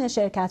میتونه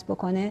شرکت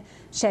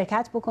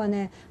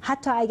بکنه،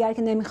 حتی اگر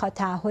که نمیخواد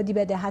تعهدی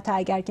بده، حتی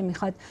اگر که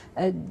میخواد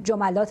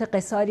جملات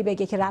قصاری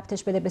بگه که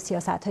ربطش بده به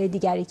سیاست‌های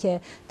دیگری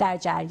که در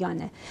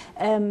جریانه.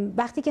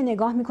 وقتی که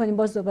نگاه میکنیم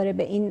باز دوباره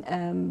به این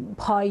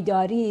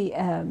پایداری،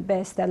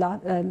 به اصطلاح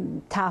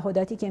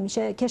تعهداتی که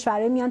میشه،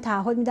 کشورها میان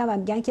تعهد میدن و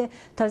میگن که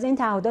تازه این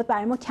تعهدات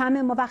برای ما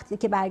کمه، ما وقتی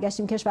که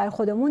برگشتیم کشور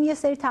خودمون یه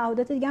سری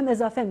تعهدات دیگه هم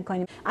اضافه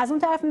میکنیم. از اون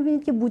طرف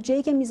میبینید که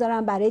بودجه‌ای که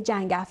میذارن برای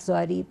جنگ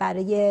افزاری،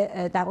 برای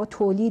در واقع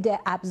تولید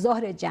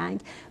ابزار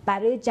جنگ،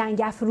 برای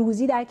جنگ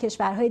افروزی در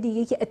کشورهای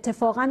دیگه که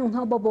اتفاقا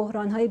اونها با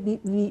بحران‌های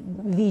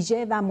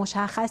ویژه و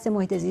مشخص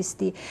محیط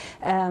زیستی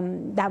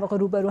در واقع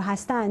روبرو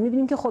هستن،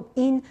 میبینیم که خب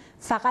این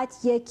فقط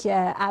یک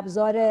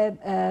ابزار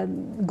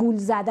گول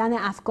زدن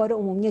افکار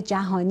عمومی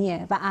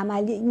جهانیه و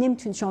عملی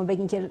نمیتونید شما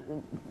بگین که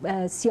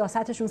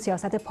سیاستشون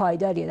سیاست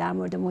پایداریه در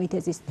مورد محیط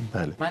زیست.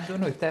 بله. من دو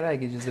نکته رو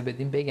اگه اجازه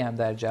بدیم بگم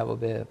در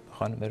جواب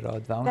خانم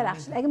راد و اون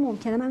ببخشید اگه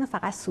ممکنه منو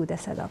فقط سوده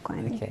صدا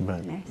کنید.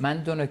 من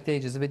دو نکته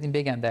اجازه بدیم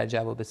بگم در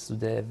جواب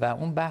سوده و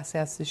اون بحثی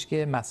هستش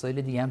که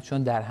مسائل دیگه هم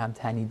چون در هم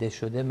تنیده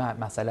شده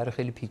مسئله رو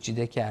خیلی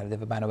پیچیده کرده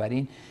و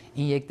بنابراین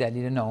این یک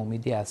دلیل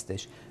ناامیدی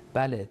هستش.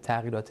 بله،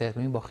 تغییرات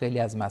اقلیمی با خیلی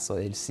از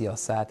مسائل،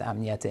 سیاست،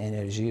 امنیت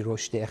انرژی،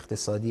 رشد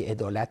اقتصادی،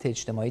 عدالت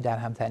اجتماعی در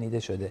هم تنیده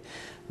شده،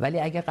 ولی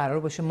اگه قرار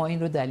باشه ما این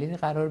رو دلیلی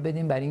قرار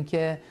بدیم برای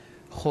اینکه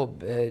خب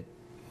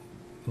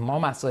ما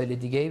مسائل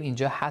دیگه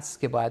اینجا هست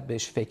که باید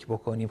بهش فکر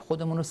بکنیم،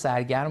 خودمون رو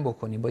سرگرم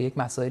بکنیم با یک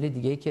مسائل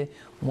دیگه که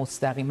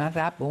مستقیما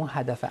ربط به اون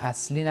هدف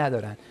اصلی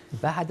ندارن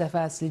و هدف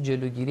اصلی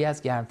جلوگیری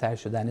از گرمتر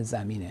شدن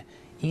زمینه.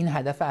 این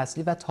هدف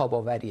اصلی و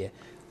تاب‌آوریه.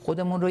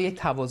 خودمون رو یک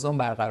توازن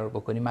برقرار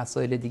بکنیم،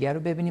 مسائل دیگر رو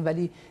ببینیم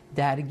ولی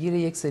درگیر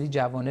یک سری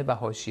جوانب و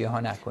حاشیه ها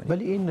نکنیم.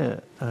 ولی این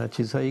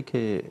چیزهایی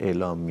که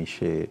اعلام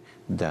میشه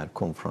در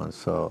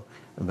کنفرانس ها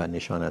و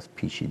نشان از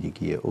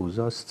پیچیدگی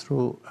اوضاعست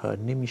رو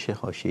نمیشه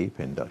حاشیه‌ای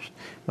پنداشت.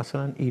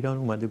 مثلا ایران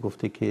اومده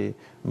گفته که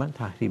من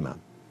تحریمم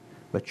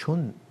و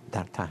چون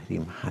در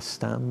تحریم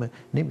هستم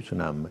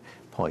نمیتونم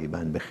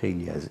پایبند به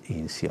خیلی از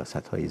این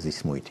سیاست‌های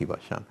زیست محیطی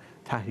باشم.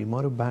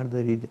 تحریم‌ها رو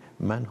بردارید،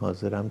 من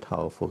حاضرم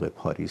توافق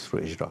پاریس رو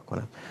اجرا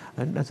کنم.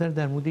 نظر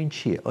در مورد این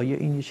چیه؟ آیا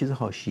این یه چیز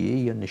حاشیه‌ای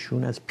یا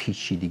نشون از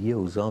پیچیدگی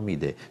اوضاع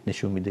میده؟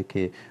 نشون میده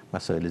که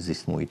مسائل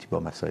زیست محیطی با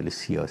مسائل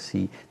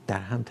سیاسی در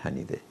هم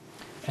تنیده؟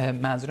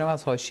 منظورم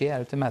از حاشیه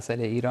البته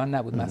مسئله ایران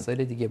نبود،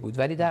 مسائل دیگه بود،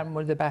 ولی در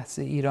مورد بحث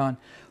ایران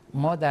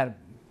ما در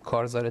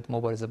کارزارت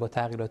مبارزه با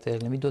تغییرات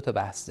اقلیمی دو تا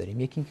بحث داریم.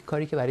 یکی اینکه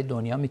کاری که برای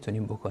دنیا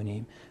میتونیم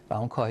بکنیم و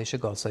اون کاهش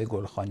گازهای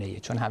گلخانه‌ایه،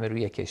 چون همه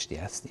روی کشتی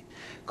هستیم.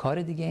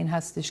 کار دیگه این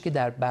هستش که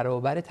در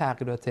برابر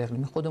تغییرات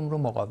اقلیمی خودمون رو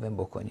مقاوم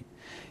بکنیم.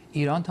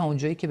 ایران تا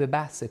اونجایی که به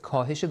بحث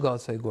کاهش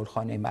گازهای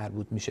گلخانه‌ای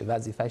مربوط میشه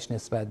وظیفش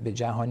نسبت به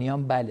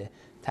جهانیان، بله،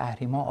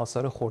 تحریم‌ها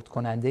آثار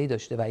خردکننده‌ای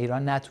داشته و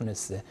ایران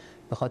نتونسته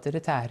به خاطر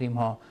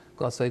تحریم‌ها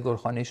گازهای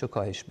گلخانه‌ایش رو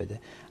کاهش بده.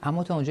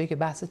 اما تا اونجایی که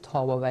بحث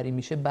تاب‌آوری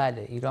میشه،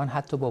 بله، ایران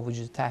حتی با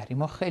وجود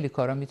تحریم‌ها خیلی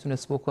کارا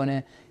میتونست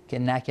بکنه که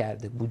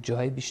نکرده،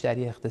 بودجه‌های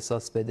بیشتری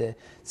اختصاص بده،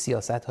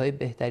 سیاست‌های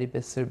بهتری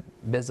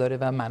بذاره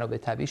و منابع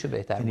طبیعیشو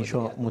بهتر یعنی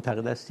شما مدیریت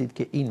معتقد هستید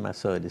که این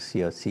مسائل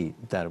سیاسی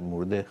در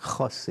مورد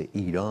خاص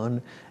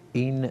ایران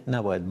این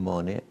نباید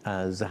مانع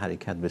از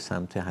حرکت به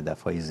سمت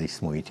هدف‌های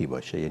زیست محیطی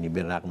باشه؟ یعنی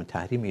به رغم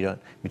تحریم ایران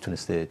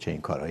میتونسته چه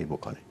این کارهایی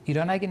بکنه؟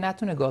 ایران اگه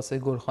نتونه گازهای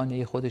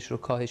گلخانه‌ای خودش رو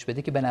کاهش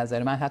بده، که به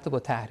نظر من حتی با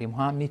تحریم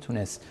ها هم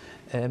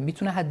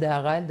میتونه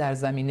حداقل در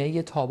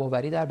زمینه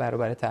تاب‌آوری در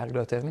برابر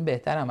تغییرات اقلیم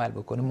بهتر عمل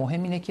بکنه.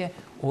 مهم اینه که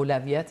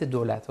اولویت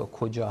دولت‌ها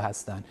کجا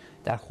هستن.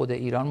 در خود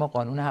ایران ما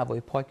قانون هوای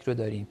پاک رو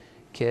داریم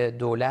که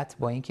دولت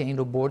با اینکه این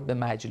رو برد به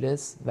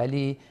مجلس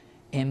ولی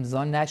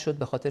امضا نشد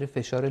به خاطر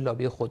فشار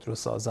لابی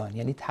خودروسازان،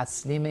 یعنی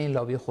تسلیم این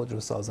لابی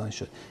خودروسازان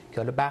شد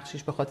که حالا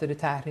بخشش به خاطر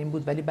تحریم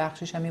بود ولی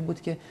بخشش هم این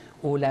بود که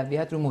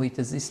اولویت رو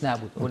محیط زیست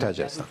نبود،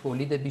 اولویت رو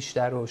تولید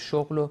بیشتر و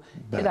شغل و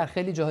که در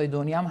خیلی جاهای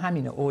دنیا هم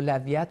همینه،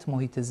 اولویت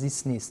محیط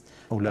زیست نیست،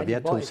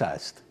 اولویت توسعه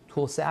است.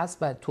 توسعه است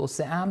و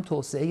توسعه هم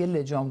توسعه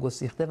لجام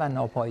گسیخته و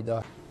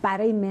ناپایدار.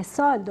 برای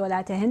مثال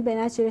دولت هند به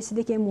نتیجه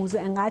رسیده که این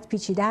موضوع انقدر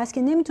پیچیده است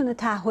که نمیتونه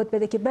تعهد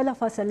بده که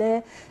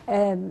بلافاصله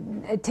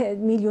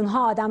میلیون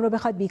ها آدم رو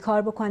بخواد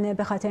بیکار بکنه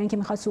به خاطر اینکه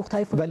میخواد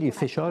سوخت‌های فروشنده. ولی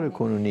فشار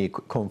کنونی،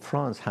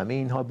 کنفرانس، همه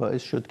اینها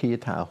باعث شد که یه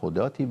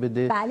تعهداتی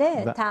بده.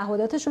 بله،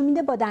 تعهداتش رو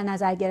میده با در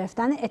نظر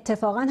گرفتن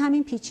اتفاقا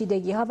همین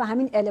پیچیدگی ها و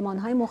همین المان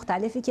های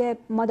مختلفی که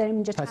ما داریم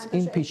اینجا. پس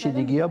این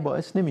پیچیدگی ها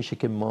باعث نمیشه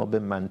که ما به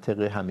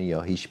منطق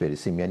همیاهیش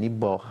برسیم، یعنی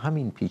با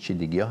همین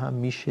پیچیدگی ها هم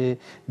میشه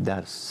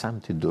در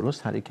سمت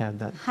درست حرکت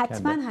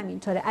حتما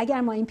همینطوره.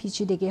 اگر ما این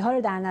پیچیدگی ها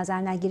رو در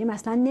نظر نگیریم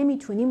اصلا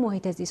نمیتونیم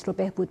محیط زیست رو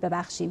بهبود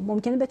ببخشیم.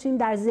 ممکنه بتونیم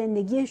در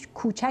زندگی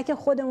کوچک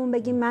خودمون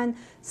بگیم من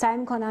سعی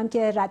میکنم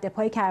که رد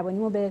پای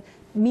کربنیمو به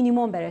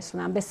مینیمم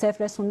برسونم، به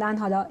صفر رسوندن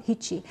حالا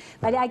هیچی.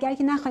 ولی اگر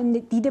که نخوایم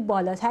دید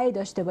بالاتری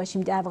داشته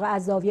باشیم، در واقع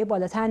از زاویه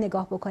بالاتر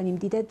نگاه بکنیم،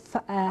 دید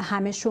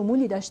همه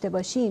شمولی داشته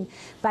باشیم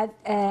و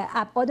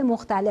ابعاد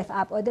مختلف،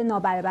 ابعاد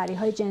نابرابری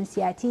های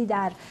جنسیتی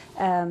در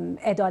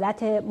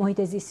عدالت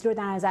محیط زیستی رو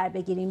در نظر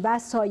بگیریم و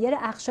سایر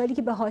اقشاری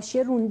که به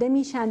حاشیه رونده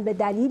میشن به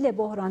دلیل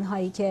بحران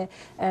هایی که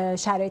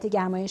شرایط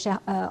گرمایش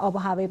آب و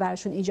هوایی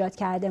براشون ایجاد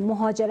کرده،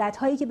 مهاجرت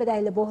هایی که به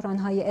دلیل بحران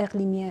های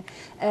اقلیمی،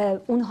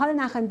 اونها رو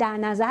نخوایم در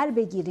نظر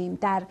بگیریم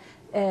در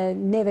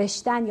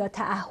نوشتن یا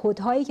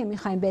تعهدهایی که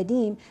میخوایم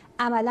بدیم،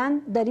 عملاً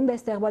داریم به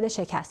استقبال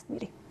شکست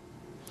میریم.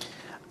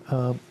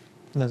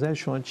 نظر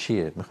شما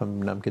چیه؟ میخوام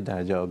ببینم که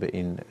در جواب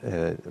این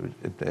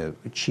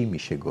چی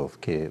میشه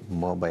گفت که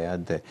ما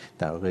باید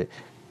در واقع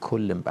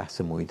کل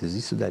بحث محیط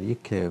زیست رو در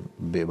یک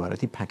به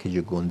عبارتی پکیج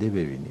گنده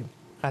ببینیم.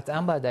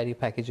 قطعاً باید در یک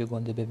پکیج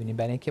گنده ببینیم،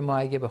 برای اینکه ما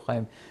اگه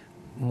بخوایم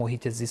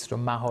محیط زیست رو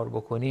مهار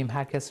بکنیم،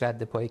 هر کس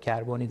رد پای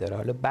کربنی داره.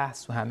 حالا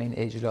بحث و همه این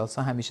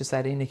اجلاس‌ها همیشه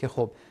سر اینه که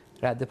خب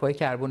رد پای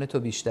کربن تو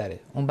بیشتره،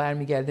 اون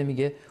برمیگرده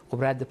میگه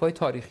خب رد پای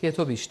تاریخی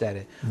تو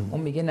بیشتره،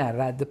 اون میگه نه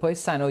رد پای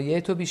صنایع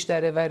تو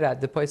بیشتره و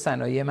رد پای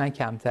صنایع من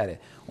کمتره،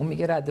 اون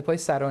میگه رد پای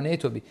سرانه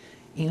تو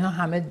اینا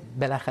همه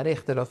بالاخره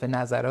اختلاف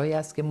نظرهایی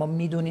است که ما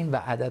میدونیم و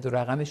عدد و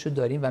رقمش رو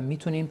داریم و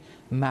میتونیم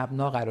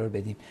مبنا قرار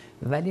بدیم،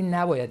 ولی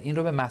نباید این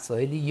رو به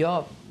مسائلی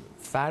یا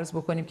فرض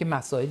بکنیم که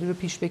مسائلی رو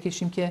پیش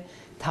بکشیم که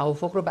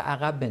توافق رو به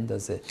عقب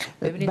بندازه.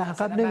 ببینید به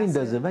عقب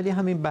نمیندازه، ولی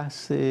همین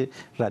بحث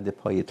رد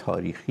پای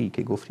تاریخی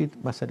که گفتید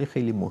مسئله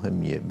خیلی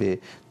مهمیه، به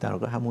در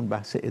واقع همون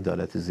بحث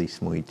عدالت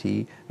زیست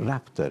محیطی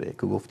ربط داره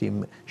که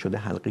گفتیم شده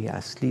حلقه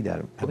اصلی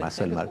در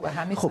مسائل مربوط.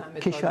 خب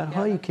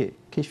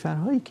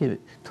کشورهایی که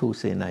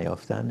توسعه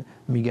نیافتن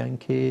میگن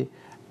که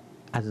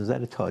از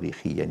نظر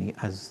تاریخی، یعنی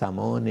از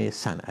زمان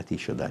صنعتی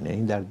شدن،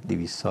 یعنی در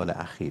 200 سال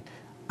اخیر،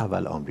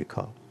 اول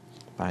آمریکا،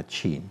 بعد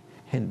چین،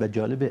 هند و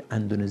جالب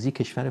اندونزی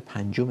کشور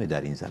پنجم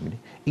در این زمینه،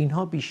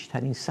 اینها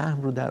بیشترین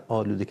سهم رو در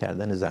آلوده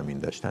کردن زمین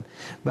داشتن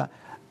و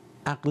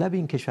اغلب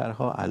این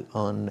کشورها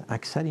الان،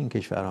 اکثر این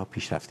کشورها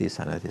پیشرفته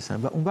صنعتی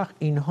هستند و اون وقت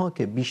اینها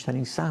که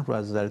بیشترین سهم رو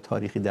از نظر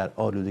تاریخی در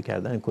آلوده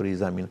کردن کره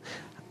زمین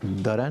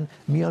دارن،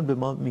 میان به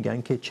ما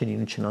میگن که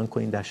چنین و چنان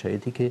کنین در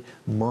شرایطی که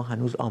ما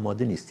هنوز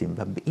آماده نیستیم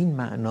و به این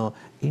معنا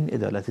این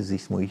عدالت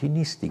زیست محیطی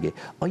نیست دیگه.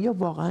 آیا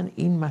واقعا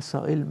این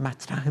مسائل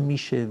مطرح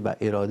میشه و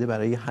اراده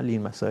برای حل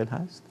این مسائل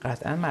هست؟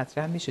 قطعا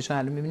مطرح میشه، چون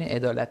الان میبینید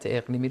عدالت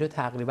اقلیمی رو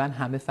تقریبا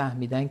همه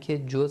فهمیدن که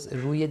جز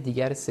روی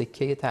دیگر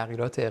سکه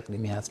تغییرات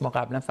اقلیمی هست. ما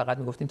قبلا فقط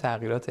میگفتیم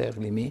تغییرات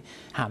اقلیمی،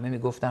 همه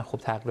میگفتن خب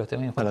تغییرات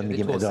اقلیمی، الان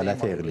میگیم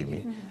عدالت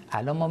اقلیمی.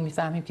 الان ما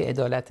میفهمیم که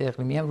عدالت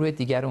اقلیمی هم روی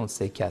دیگر اون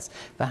سکه است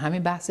و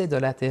همین بحث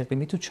عدالت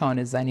اقلیمی تو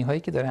چانه زنی هایی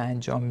که داره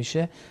انجام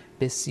میشه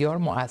بسیار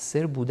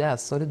مؤثر بوده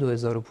از سال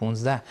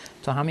 2015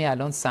 تا همین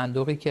الان.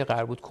 صندوقی که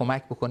قرار بود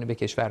کمک بکنه به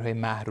کشورهای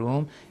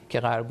محروم که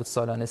قرار بود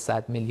سالانه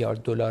 100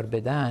 میلیارد دلار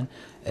بدن،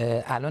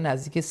 الان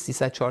نزدیک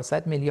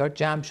 300-400 میلیارد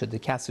جمع شده.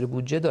 کسر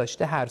بودجه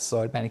داشته هر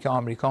سال، برای اینکه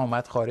آمریکا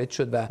اومد خارج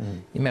شد و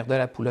این مقدار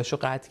از پولاشو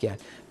قطع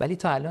کرد، ولی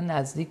تا الان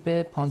نزدیک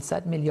به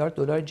 500 میلیارد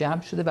دلار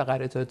جمع شده و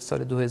قراره تا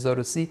سال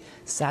 2030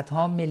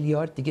 صدها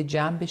میلیارد دیگه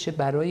جمع بشه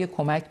برای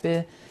کمک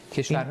به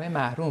کشورهای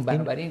محروم.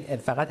 بنابراین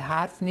فقط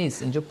حرف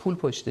نیست، اینجا پول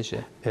پشتشه.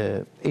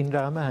 این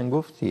رقم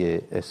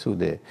هنگفتیه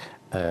سوده.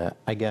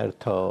 اگر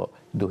تا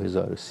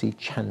 2030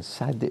 چند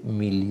صد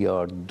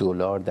میلیارد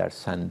دلار در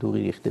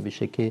صندوقی ریخته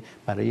بشه که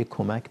برای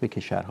کمک به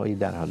کشورهای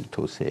در حال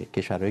توسعه،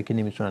 کشورهایی که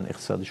نمیتونن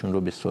اقتصادشون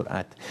رو به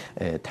سرعت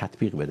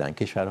تطبیق بدن،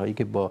 کشورهایی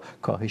که با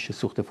کاهش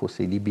سوخت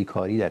فسیلی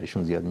بیکاری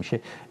درشون زیاد میشه،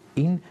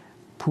 این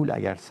پول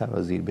اگر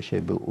سرازیر بشه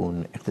به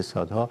اون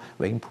اقتصادها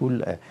و این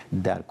پول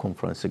در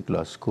کنفرانس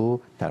گلاسکو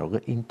در واقع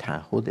این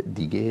تعهد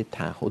دیگه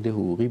تعهد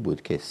حقوقی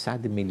بود که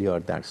 100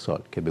 میلیارد در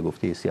سال که به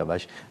گفته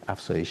سیاوش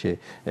افزایش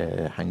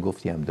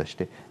هنگفتی هم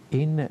داشته،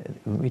 این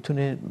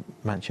میتونه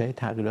منشأ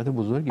تغییرات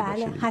بزرگی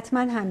باشه. بله حتما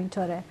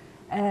همینطوره،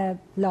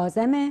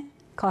 لازمه،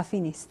 کافی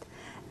نیست.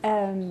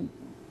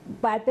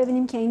 باید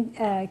ببینیم که این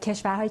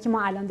کشورهایی که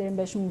ما الان داریم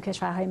بهشون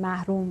کشورهای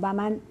محروم و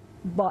من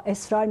با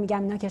اصرار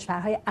میگم اینا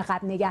کشورهای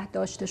عقب نگه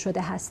داشته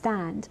شده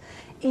هستند،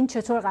 این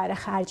چطور قراره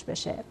خرج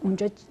بشه؟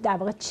 اونجا در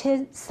واقع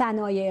چه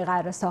صنایعی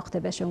قراره ساخته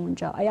بشه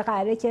اونجا؟ آیا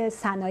قراره که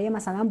صنایع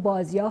مثلا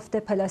بازیافت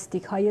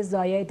پلاستیک های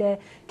زاید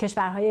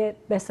کشورهای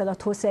به اصطلاح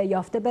توسعه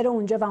یافته بره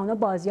اونجا و اونا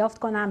بازیافت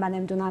کنن و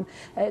نمیدونم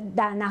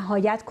در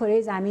نهایت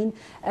کره زمین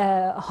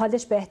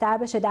حالش بهتر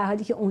بشه، در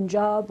حالی که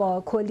اونجا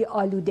با کلی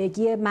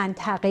آلودگی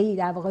منطقه‌ای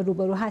در واقع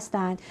روبرو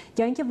هستند؟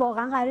 یا اینکه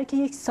واقعا قراره که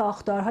یک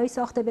ساختارهایی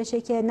ساخته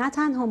بشه که نه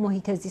تنها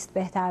محیط زیست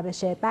بهتر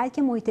بشه،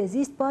 بلکه محیط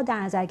زیست با در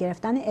نظر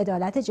گرفتن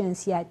عدالت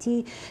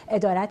جنسیتی،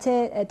 عدالت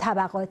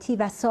طبقاتی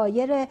و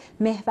سایر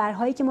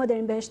محورهایی که ما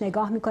داریم بهش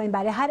نگاه میکنیم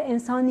برای هر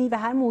انسانی و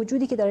هر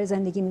موجودی که داره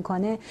زندگی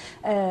میکنه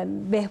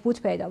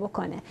بهبود پیدا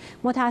بکنه.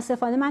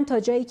 متاسفانه من تا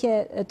جایی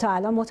که تا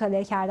الان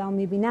مطالعه کردم و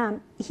میبینم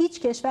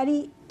هیچ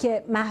کشوری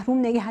که محروم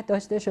نگه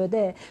داشته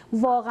شده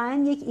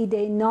واقعا یک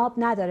ایده ناب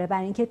نداره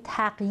برای اینکه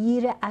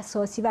تغییر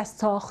اساسی و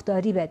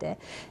ساختاری بده.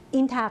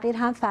 این تغییر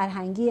هم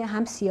فرهنگی،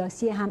 هم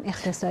سیاسی، هم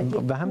اقتصادی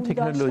و هم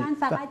تکنولوژی،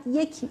 فقط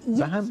یک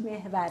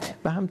محوره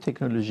و هم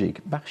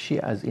تکنولوژیک. بخشی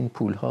از این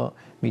پول‌ها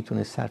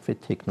میتونه صرف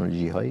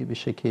تکنولوژی هایی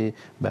بشه که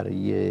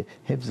برای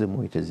حفظ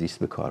محیط زیست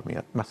به کار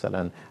میاد.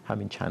 مثلا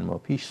همین چند ماه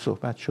پیش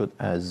صحبت شد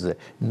از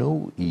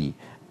نوعی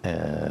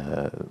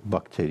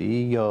باکتری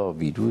یا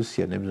ویروس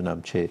یا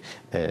نمیدونم چی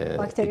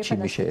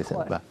میشه،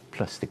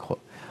 پلاستیک خور.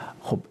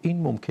 خب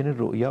این ممکنه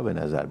رؤیا به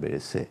نظر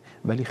برسه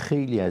ولی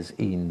خیلی از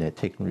این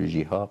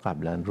تکنولوژی ها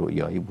قبلا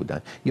رؤیایی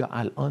بودن. یا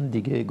الان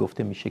دیگه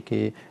گفته میشه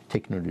که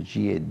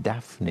تکنولوژی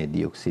دفن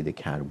دی اکسید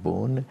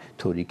کربن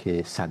طوری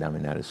که صدمه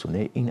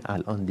نرسونه، این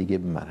الان دیگه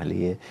به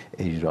مرحله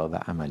اجرا و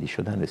عملی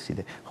شدن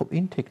رسیده. خب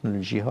این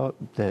تکنولوژی ها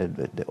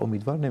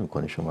امیدوار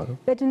نمیکنه شما رو؟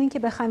 بدون اینکه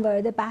بخوایم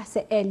وارد بحث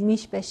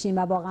علمیش بشیم و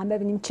واقعا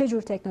ببینیم چه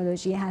جور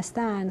تکنولوژی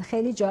هستن،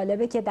 خیلی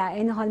جالبه که در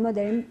این حال ما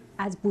داریم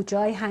از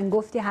بودجه‌های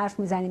هنگفتی حرف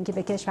میزنیم که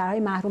به کشورهای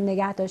محروم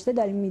نگه داشته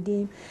داریم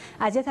میدیم،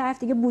 از یه طرف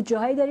دیگه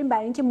بودجه‌هایی داریم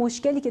برای اینکه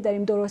مشکلی که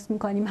داریم درست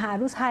میکنیم هر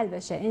روز حل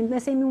بشه. این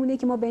مثل این میمونه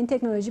که ما به این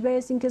تکنولوژی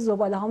برسیم که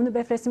زباله‌هامون رو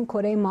بفرستیم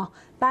کره ماه.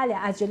 بله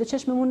از جلو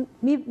چشممون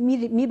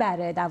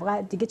میبره، در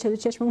واقع دیگه جلو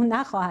چشممون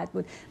نخواهد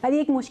بود، ولی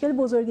یک مشکل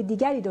بزرگ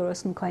دیگری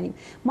درست میکنیم.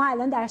 ما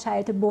الان در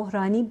شرایط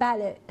بحرانی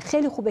بله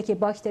خیلی خوبه که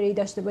باکتری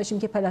داشته باشیم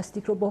که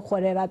پلاستیک رو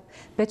بخوره و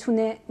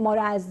بتونه ما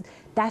رو از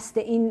دست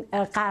این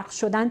غرق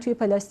شدن توی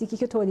پلاستیکی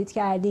که تولید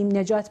کردیم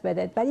نجات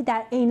بده، ولی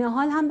در عین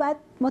حال هم باید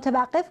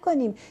متوقف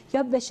کنیم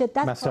یا به شدت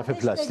مصرف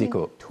پلاستیک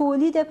رو،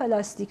 تولید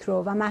پلاستیک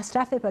رو و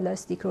مصرف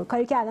پلاستیک رو،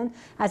 کاری که الان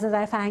از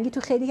نظر فرهنگی تو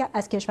خیلی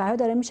از کشورها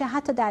داره میشه،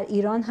 حتی در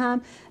ایران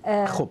هم.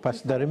 خب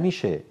پس داره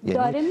میشه،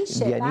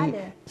 یعنی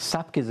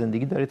سبک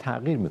زندگی داره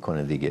تغییر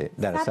میکنه دیگه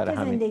در اثر همین.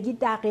 سبک زندگی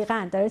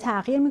دقیقاً داره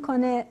تغییر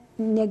میکنه،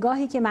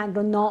 نگاهی که من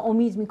رو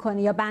ناامید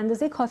میکنه یا به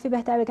اندازه کافی،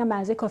 بهتر بگم به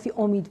اندازه کافی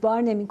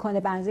امیدوار نمیکنه،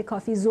 به اندازه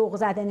کافی ذوق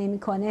زده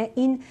نمیکنه،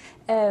 این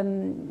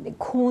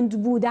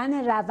کند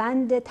بودن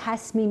روند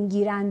تصمیم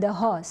گیرنده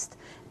هاست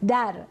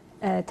در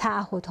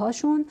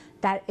تعهدهاشون،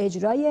 در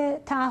اجرای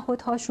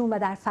تعهدهاشون و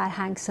در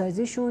فرهنگ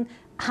سازیشون،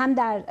 هم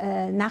در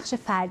نقش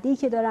فردی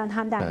که دارن،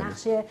 هم در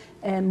نقش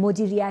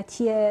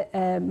مدیریتی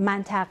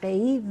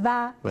منطقه‌ای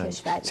و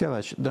کشوری.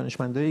 سیاوش،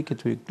 دانشمندایی که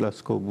توی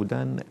گلاسکو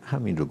بودن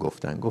همین رو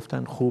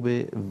گفتن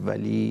خوبه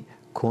ولی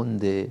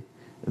کنده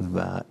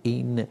و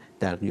این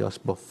در قیاس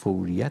با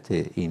فوریت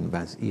این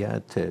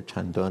وضعیت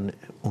چندان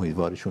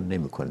امیدوارشون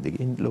نمیکنه دیگه.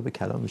 این لب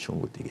کلامشون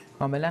بود دیگه.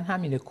 کاملا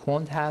همینه،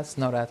 کند هست،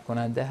 ناراحت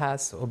کننده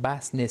هست و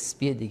بحث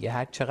نسبیه دیگه.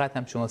 هر چقدر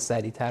هم شما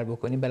سریعتر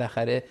بکنین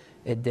بالاخره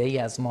عده‌ای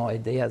از ما،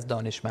 عده‌ای از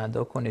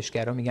دانشمندا،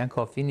 کنشگرا میگن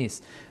کافی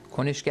نیست.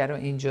 کنشگرا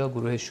اینجا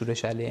گروه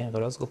شورش علیه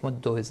انقراض گفت ما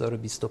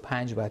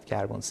 2025 باید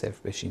کربن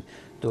صفر بشیم.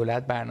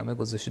 دولت برنامه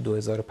گذاشته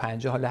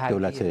 2050. حالا هر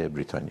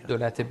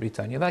دولت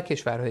بریتانیا و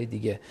کشورهای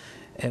دیگه.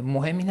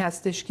 مهم این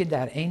هستش که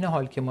در عین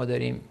حال که ما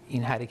داریم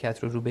این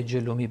حرکت رو به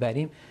جلو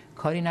میبریم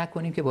کاری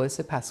نکنیم که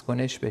باعث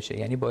پسکنش بشه،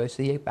 یعنی باعث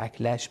یک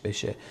بکلش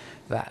بشه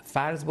و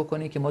فرض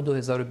بکنیم که ما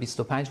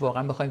 2025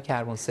 واقعا بخوایم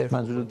کربن صفر.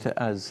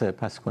 منظورت از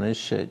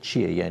پسکنش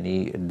چیه؟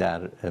 یعنی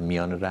در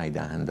میان رای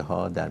دهنده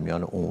ها، در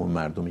میان عموم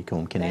مردمی که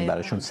ممکنه این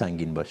براشون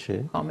سنگین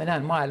باشه؟ کاملا.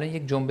 ما الان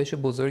یک جنبش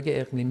بزرگ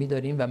اقلیمی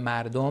داریم و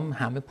مردم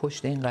همه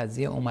پشت این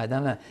قضیه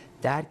اومدن و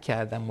درک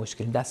کردن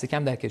مشکل، دست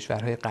کم در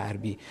کشورهای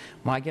غربی.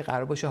 ما اگه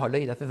قرار باشه حالا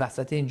یه دفعه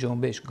وسط این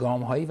جنبش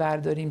گام‌هایی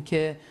برداریم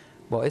که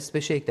باعث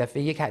بشه یک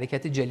دفعه یک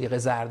حرکت جلیقه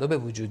زردا به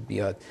وجود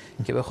بیاد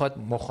که بخواد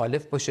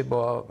مخالف باشه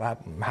با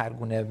هر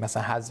گونه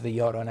مثلا حذف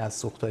یاران از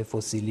سوخت‌های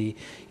فسیلی،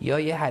 یا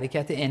یه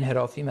حرکت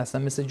انحرافی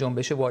مثل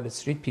جنبش وال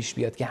استریت پیش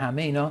بیاد که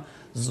همه اینا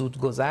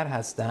زودگذر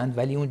هستند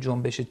ولی اون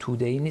جنبش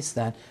توده‌ای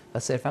نیستن و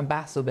صرفا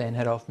بحث رو به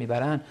انحراف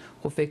میبرن.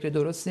 خب فکر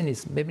درستی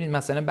نیست. ببینید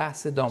مثلا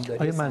بحث دامداری،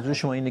 آیا منظور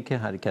شما اینه که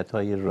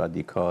حرکت‌های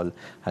رادیکال،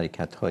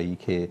 حرکت‌هایی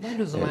که نه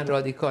لزوما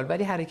رادیکال،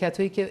 ولی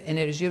حرکت‌هایی که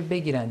انرژی رو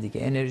بگیرن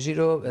دیگه، انرژی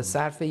رو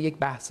صرف یک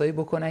بحثایی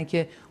بکنن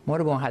که ما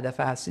رو به اون هدف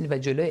اصلی و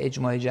جلوی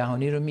اجماع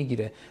جهانی رو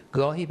میگیره.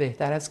 گاهی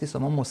بهتر است که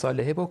شما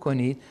مصالحه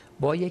بکنید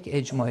با یک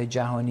اجماع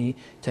جهانی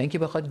تا اینکه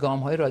بخواد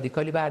گام‌های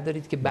رادیکالی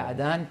بردارید که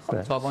بعداً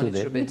تاوانش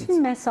رو بدید.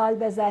 میتونید مثال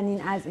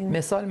بزنین از این؟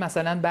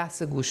 مثلا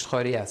بحث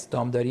گوشتخواری است،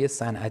 دامداری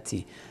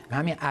صنعتی.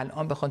 همین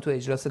الان بخوان تو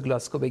اجلاس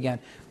گلاسکو بگن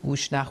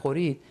گوشت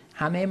نخورید،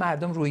 همه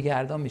مردم روی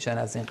گردان میشن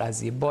از این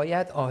قضیه.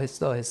 باید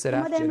آهسته آهسته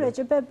رفت جلو. ما داریم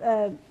راجع به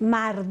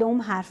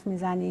مردم حرف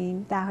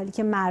میزنیم در حالی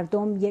که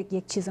مردم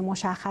یک چیز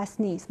مشخص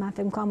نیست. من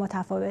فکر می‌کنم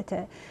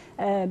متفاوته.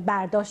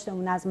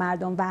 برداشتمون از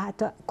مردم و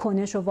حتی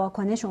کنش و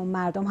واکنش اون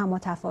مردم هم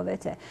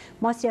متفاوته.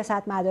 ما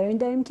سیاستمدارانی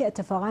داریم که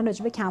اتفاقا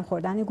راجع به کم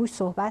خوردن گوشت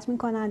صحبت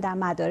میکنن. در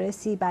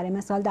مدارسی برای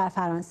مثال در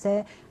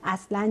فرانسه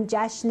اصلا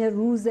جشن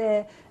روز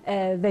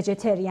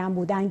وجتریان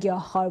بودن،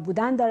 گیاهخوار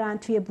بودن دارن.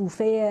 توی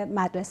بوفه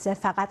مدرسه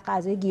فقط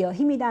غذای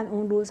گیاهی میدن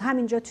اون روز.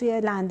 همینجا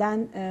توی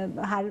لندن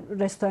هر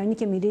رستورانی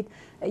که میرید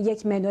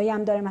یک منوی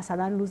هم داره،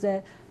 مثلا روز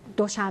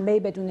دوشنبه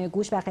بدون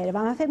گوشت و غیره. و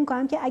من فکر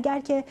می‌کنم که اگر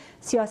که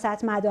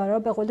سیاستمدارا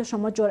به قول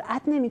شما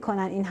جرئت نمی‌کنن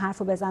این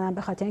حرفو بزنن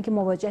به خاطر اینکه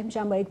مواجه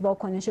میشن با یک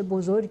واکنش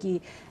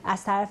بزرگی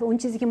از طرف اون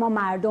چیزی که ما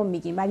مردم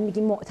میگیم، ولی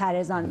میگیم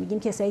معترضان، میگیم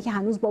کسایی که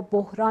هنوز با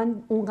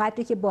بحران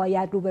اونقدری که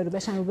باید روبرو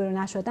بشن روبرو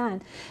نشدن،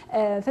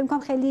 فکر می‌کنم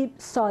خیلی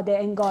ساده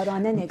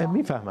انگارانه نگاه.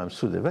 میفهمم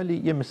سوده،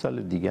 ولی یه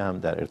مثال دیگه هم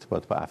در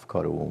ارتباط با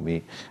افکار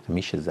عمومی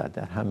میشه زد.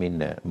 در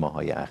همین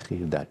ماه‌های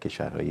اخیر در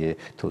کشورهای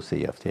توسعه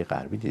یافته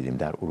غربی دیدیم،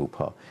 در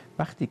اروپا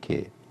وقتی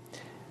که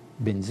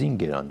بنزین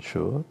گران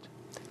شد،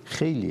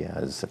 خیلی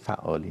از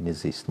فعالین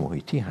زیست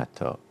محیطی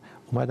حتی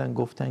اومدن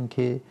گفتن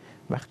که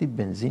وقتی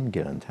بنزین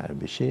گرانتر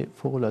بشه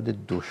فوق‌العاده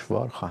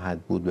دشوار خواهد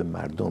بود به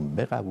مردم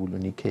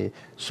بقبولونی که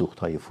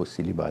سوخت‌های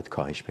فسیلی باید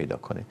کاهش پیدا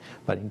کنه،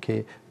 برای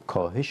اینکه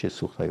کاهش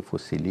سوخت‌های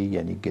فسیلی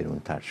یعنی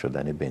گرانتر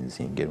شدن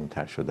بنزین،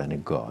 گرانتر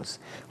شدن گاز.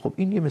 خب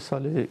این یه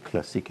مثال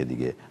کلاسیک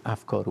دیگه.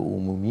 افکار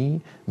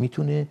عمومی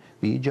میتونه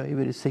به یه جایی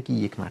برسه که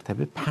یک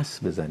مرتبه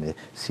پس بزنه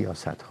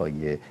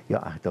سیاست‌های یا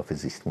اهداف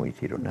زیست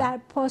محیطی رو. نه در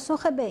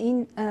پاسخ به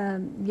این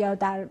یا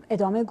در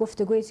ادامه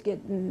گفتگویی که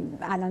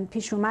الان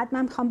پیش اومد،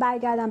 من میخوام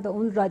برگردم به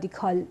اون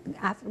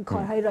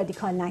کارهای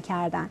رادیکال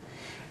نکردن.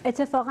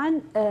 اتفاقا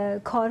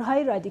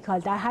کارهای رادیکال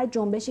در هر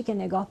جنبشی که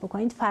نگاه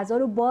بکنید فضا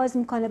رو باز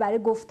میکنه برای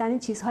گفتن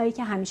چیزهایی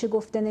که همیشه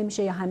گفته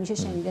نمیشه یا همیشه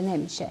شنیده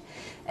نمیشه.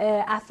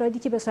 افرادی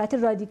که به صورت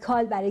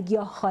رادیکال برای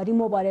گیاهخواری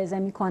مبارزه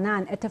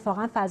میکنن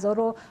اتفاقا فضا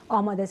رو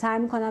آماده تر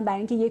میکنن برای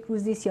اینکه یک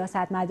روزی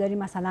سیاستمداری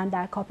مثلا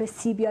در کاپ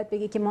سی بیاد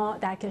بگه که ما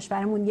در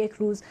کشورمون یک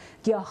روز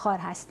گیاهخوار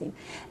هستیم.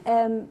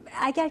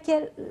 اگر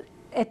که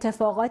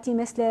اتفاقاتی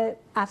مثل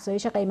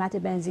افزایش قیمت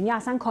بنزین یا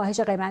اصلا کاهش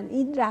قیمت،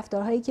 این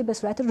رفتارهایی که به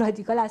صورت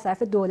رادیکال از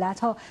طرف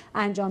دولت‌ها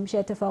انجام میشه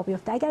اتفاق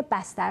بیفته، اگر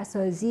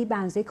بسترسازی به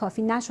اندازه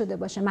کافی نشده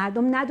باشه،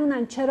 مردم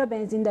ندونن چرا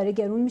بنزین داره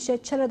گرون میشه،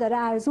 چرا داره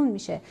ارزون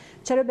میشه،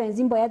 چرا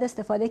بنزین باید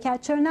استفاده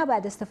کرد، چرا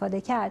نباید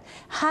استفاده کرد،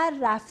 هر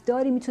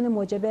رفتاری میتونه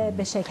موجب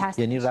به شکست.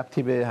 یعنی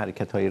ربطی به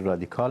حرکت‌های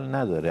رادیکال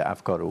نداره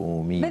افکار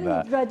عمومی.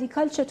 و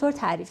رادیکال چطور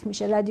تعریف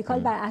میشه؟ رادیکال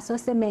بر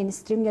اساس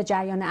مینستریم یا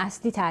جریان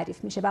اصلی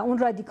تعریف میشه و اون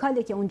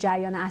رادیکاله که اون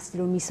جریان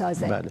اصلی رو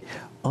میسازه. بله.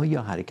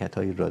 آیا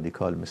حرکت‌های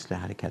رادیکال مثل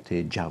حرکت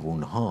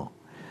جوان‌ها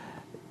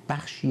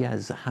بخشی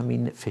از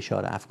همین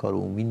فشار افکار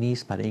عمومی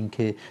نیست برای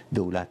اینکه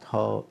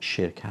دولت‌ها،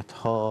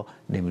 شرکت‌ها،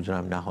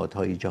 نمیدونم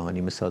نهادهای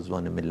جهانی مثل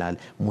سازمان ملل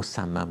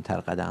مصمم‌تر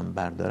قدم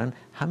بردارن؟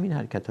 همین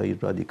حرکت‌های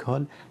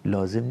رادیکال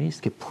لازم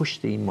نیست که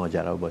پشت این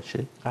ماجرا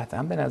باشه؟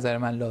 قطعاً به نظر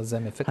من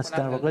لازمه. فکر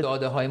کنم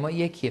داده‌های ما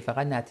یکیه،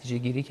 فقط نتیجه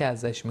گیری که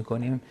ازش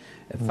می‌کنیم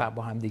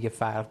با هم دیگه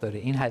فرق داره.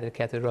 این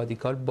حرکت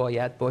رادیکال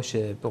باید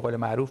باشه، به قول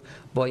معروف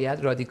باید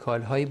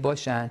رادیکال‌هایی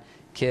باشن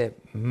که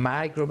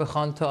مرگ رو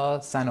بخوان تا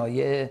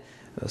صنایع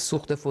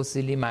سوخت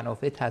فسیلی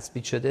منافع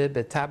تثبیت شده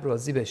به تبع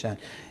راضی بشن.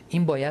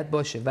 این باید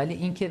باشه، ولی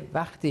اینکه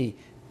وقتی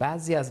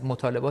بعضی از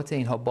مطالبات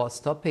اینها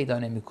بازتاب پیدا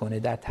نمی‌کنه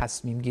در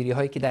تصمیم گیری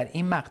هایی که در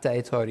این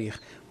مقطع تاریخ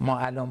ما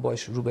الان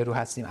باش روبرو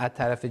هستیم از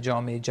طرف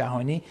جامعه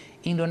جهانی،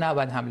 این رو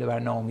نباید حمله بر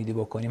ناامیدی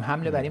بکنیم،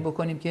 حمله بر این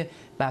بکنیم که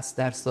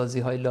بسترسازی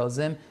های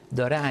لازم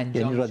داره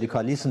انجام. یعنی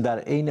رادیکالیسم در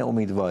عین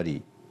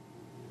امیدواری.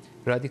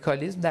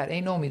 رادیکالیسم در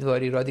عین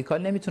امیدواری.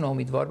 رادیکال نمیتونه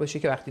امیدوار باشه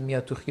که وقتی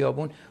میاد تو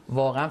خیابون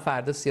واقعا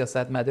فردا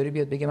سیاستمداری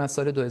بیاد بگه من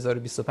سال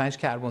 2025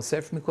 کربن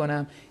صفر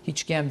میکنم،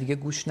 هیچ کی هم دیگه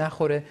گوش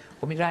نخوره.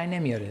 خب این رأی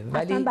نمیاره.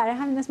 ولی اصلا برای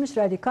همین اسمش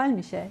رادیکال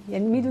میشه،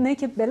 یعنی میدونه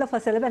که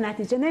بلافاصله به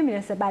نتیجه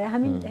نمیرسه، برای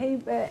همین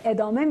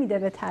ادامه میده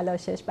به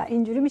تلاشش و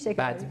اینجوری میشه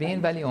که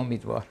بدبین ولی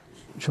امیدوار.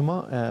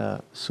 شما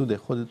سوده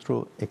خودت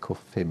رو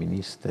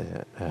اکوفمینیست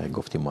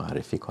گفتی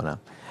معرفی کنم.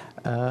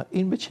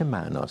 این به چه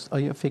معناست؟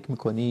 آیا فکر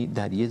میکنی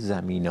در یه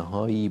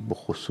زمینه‌هایی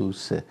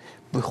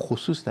به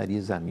خصوص در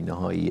یه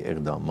زمینه‌هایی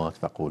اقدامات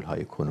و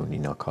قول‌های کنونی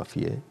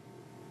ناکافیه؟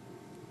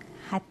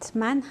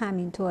 حتما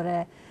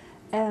همینطوره.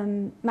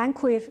 من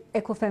کویر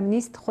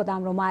اکوفمینیست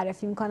خودم رو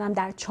معرفی میکنم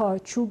در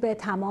چارچوب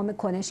تمام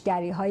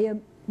کنشگری‌های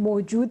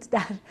موجود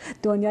در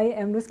دنیای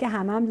امروز که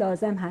هم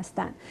لازم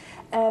هستن.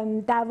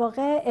 در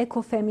واقع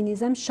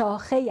اکوفمینیسم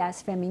شاخه‌ای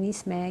از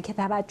فمینیسمه که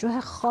توجه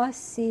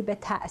خاصی به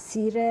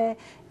تأثیر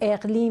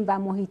اقلیم و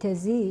محیط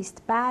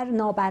زیست بر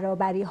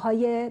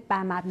نابرابری‌های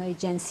بر مبنای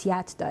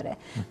جنسیت داره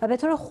و به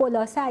طور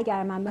خلاصه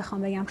اگر من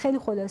بخوام بگم، خیلی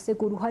خلاصه،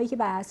 گروه‌هایی که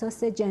بر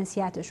اساس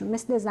جنسیتشون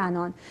مثل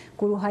زنان،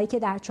 گروه‌هایی که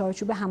در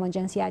چارچوب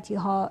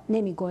همانجنسیتی‌ها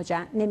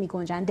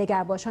نمی‌گنجن،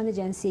 دگرباشان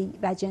جنسی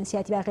و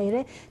جنسیتی و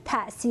غیره،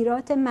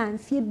 تأثیرات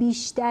منفی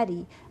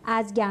بیشتری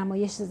از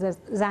گرمایش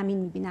زمین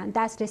می‌بینن،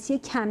 دسترسی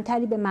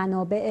کمتری به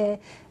منابع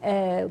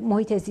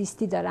محیط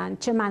زیستی دارن،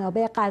 چه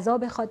منابع غذا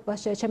بخواد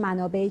باشه، چه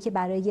منابعی که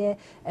برای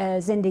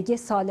زندگی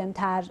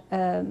سالم‌تر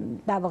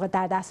در واقع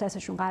در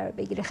دسترسشون قرار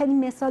بگیره. خیلی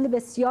مثال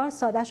بسیار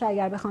ساده‌ش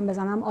اگر بخوام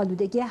بزنم،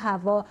 آلودگی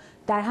هوا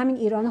در همین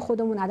ایران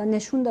خودمون الان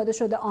نشون داده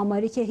شده،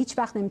 آماری که هیچ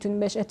وقت نمیتونیم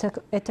بهش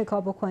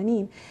اتکا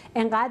بکنیم،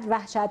 انقدر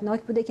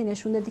وحشتناک بوده که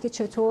نشون داده که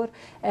چطور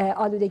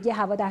آلودگی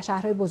هوا در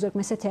شهرهای بزرگ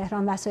مثل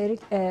تهران و سایر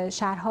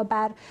شهرها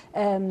بر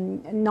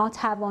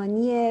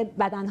ناتوانی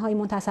بدنهای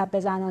منتسب به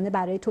زنانه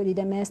برای تولید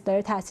مثل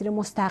داره تاثیر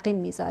مستقیم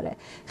میذاره.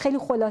 خیلی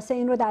خلاصه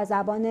این رو در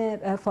زبان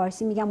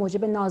فارسی میگم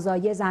موجب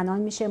نازایی زنان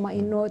میشه، ما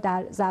این رو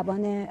در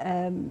زبان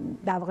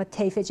در واقع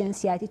طیف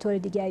جنسیتی طور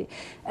دیگری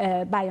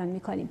بیان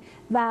میکنیم.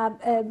 و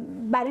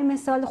برای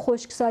مثال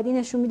خشکسالی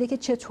نشون میده که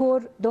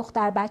چطور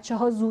دختر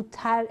بچه‌ها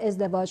زودتر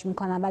ازدواج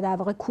میکنن و در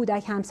واقع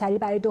کودک همسری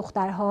برای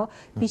دخترها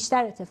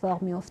بیشتر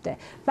اتفاق میفته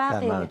در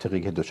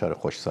مناطقی که دچار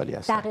خشکسالی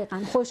هستن.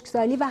 دقیقاً،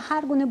 خشکسالی و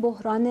هر گونه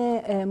بحران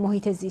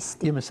محیط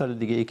زیستی. یه مثال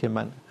دیگه ای که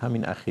من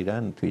همین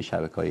اخیراً توی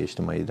شبکه‌های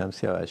اجتماعی دیدم،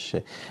 سیاوش،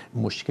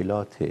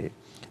 مشکلات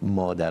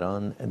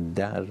مادران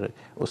در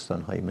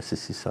استان‌های مثل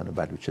سیستان و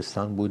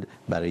بلوچستان بود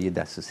برای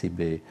دسترسی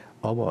به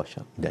آب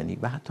آشامیدنی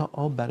و حتی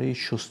آب برای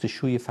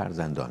شستشوی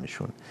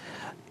فرزندانشون.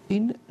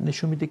 این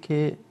نشون میده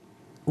که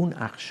اون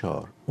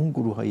اقشار، اون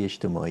گروه‌های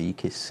اجتماعی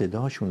که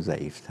صداشون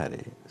ضعیف‌تره،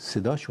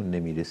 صداشون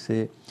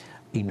نمیرسه،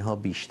 اینها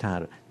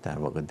بیشتر در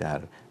واقع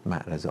در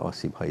معرض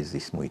آسیب‌های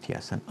زیست محیطی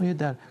هستن. آیا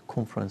در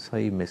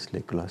کنفرانس‌هایی مثل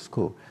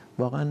گلاسکو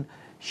واقعاً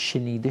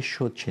شنیده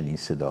شد چنین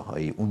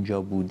صداهایی؟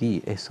 اونجا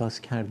بودی، احساس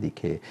کردی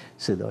که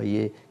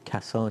صدای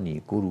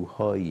کسانی،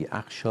 گروه‌هایی،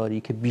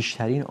 اقشاری که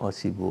بیشترین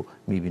آسیب رو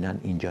می‌بینن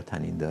اینجا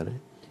تنین داره؟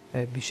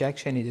 بیشک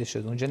شنیده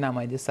شد. اونجا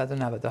نماینده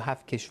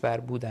 197 کشور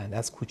بودند،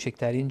 از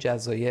کوچکترین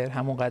جزایر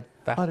همونقدر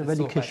وقت آره،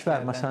 ولی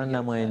کشور مثلا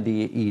نماینده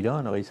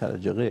ایران آقای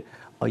سرعت،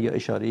 آیا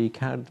اشاره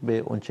کرد به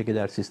اونچه که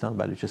در سیستان و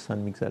بلوچستان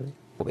میگذره؟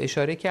 خب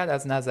اشاره کرد،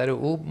 از نظر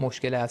او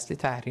مشکل اصلی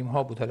تحریم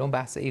ها بود. حالا اون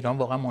بحث ایران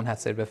واقعا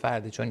منحصر به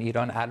فرده، چون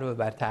ایران علاوه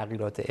بر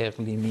تغییرات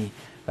اقلیمی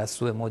و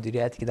سوء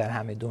مدیریتی که در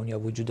همه دنیا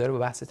وجود داره با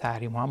بحث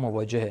تحریم ها هم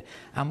مواجهه.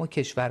 اما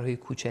کشورهای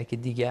کوچک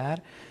دیگر،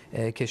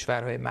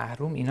 کشورهای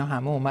محروم، اینا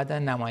همه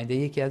اومدن، نماینده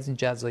یکی از این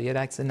جزایر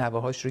عکس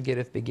نوه‌هاش رو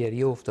گرفت، به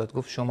گریه افتاد،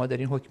 گفت شما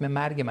دارین حکم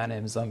مرگ منو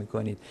امضا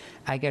میکنید.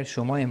 اگر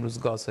شما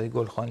امروز گازهای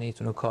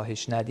گلخانه‌ایتون رو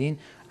کاهش ندین،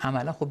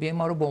 عملا خب بیاین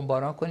ما رو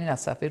بمباران کنین، از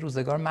صفحه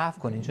روزگار محو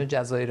کنین، چون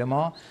جزایر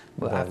ما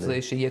با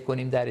افزایش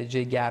 1.5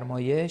 درجه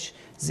گرمایش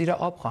زیر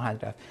آب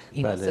خواهند رفت.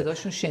 اینا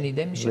صداشون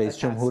شنیده میشه. رئیس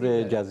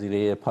جمهور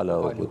جزیره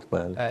پالاو بود.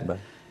 بله.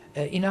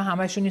 اینا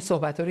همشون این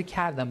صحبت‌ها رو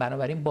کردن،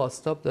 بنابراین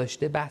بازتاب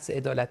داشته. بحث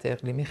عدالت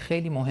اقلیمی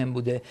خیلی مهم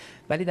بوده،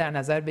 ولی در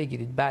نظر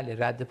بگیرید بله،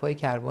 رد پای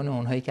کربن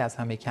اونهایی که از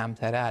همه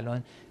کمتره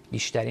الان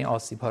بیشترین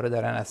آسیب‌ها رو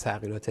دارن از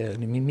تغییرات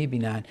اقلیمی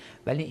می‌بینن،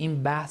 ولی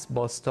این بحث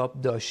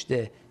بازتاب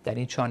داشته در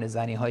این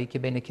چانه‌زنی‌هایی که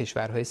بین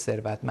کشورهای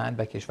ثروتمند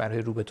و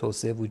کشورهای رو به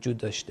توسعه وجود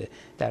داشته،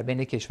 در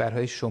بین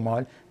کشورهای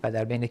شمال و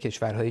در بین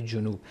کشورهای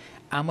جنوب.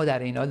 اما در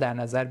این حال در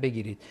نظر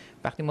بگیرید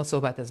وقتی ما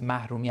صحبت از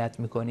محرومیت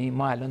می‌کنیم،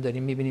 ما الان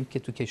داریم می‌بینیم که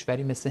تو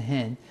کشوری مثل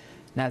هند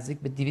نزدیک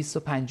به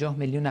 250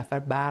 میلیون نفر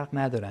برق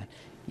ندارن،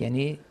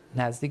 یعنی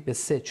نزدیک به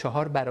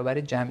 3-4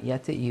 برابر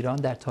جمعیت ایران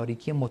در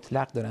تاریکی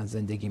مطلق دارن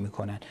زندگی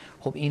میکنن.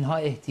 خب اینها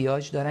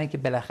احتیاج دارن که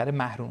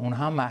بالاخره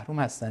اونها هم محروم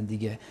هستن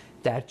دیگه.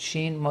 در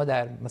چین ما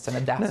در مثلا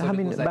 10 سال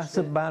همین گذشته بحث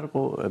برق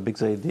رو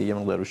بگذارید یه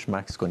مقدار روش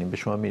مکس کنیم، به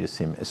شما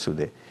میرسیم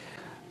سوده.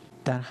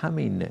 در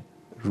همین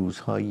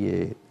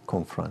روزهای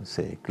کنفرانس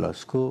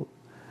گلاسکو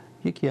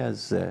یکی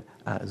از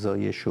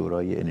اعضای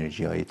شورای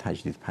انرژی‌های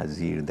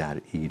تجدیدپذیر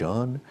در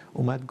ایران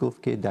اومد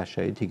گفت که در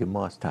شرایطی که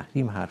ما از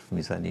تحریم حرف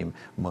میزنیم،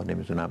 ما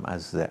نمیدونم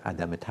از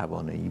عدم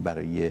توانایی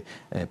برای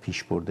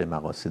پیشبرد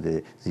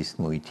مقاصد زیست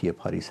محیطی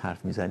پاریس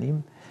حرف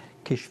میزنیم،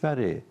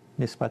 کشور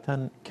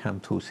نسبتاً کم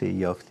توسعه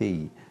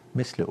یافته‌ای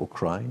مثل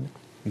اوکراین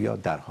یا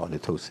در حال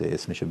توسعه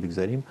اسمشو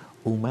بگذاریم،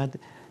 اومد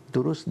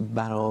درست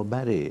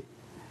برابر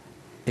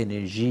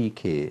انرژی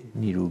که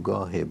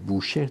نیروگاه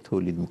بوشهر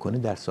تولید میکنه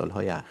در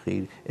سالهای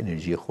اخیر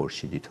انرژی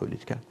خورشیدی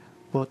تولید کرد.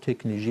 با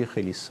تکنولوژی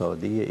خیلی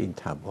ساده این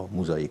تبا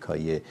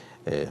موزاییک‌های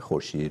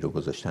خورشیدی رو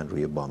گذاشتن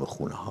روی بام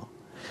خونه‌ها.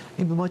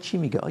 این به ما چی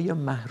میگه؟ آیا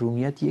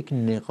محرومیت یک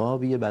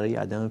نقابیه برای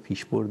عدم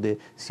پیشبرد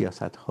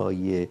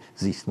سیاست‌های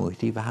زیست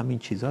محیطی و همین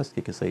چیزاست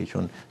که کسایی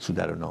چون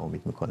سوده رو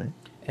ناامید میکنه؟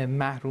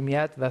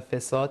 محرومیت و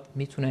فساد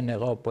میتونه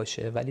نقاب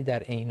باشه، ولی در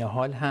عین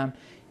حال هم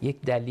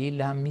یک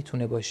دلیل هم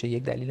میتونه باشه،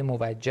 یک دلیل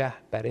موجه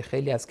برای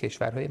خیلی از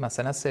کشورهای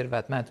مثلا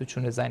ثروتمند تو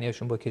چون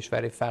زنیاشون با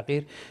کشور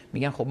فقیر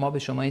میگن خب ما به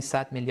شما این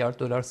 100 میلیارد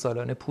دلار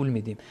سالانه پول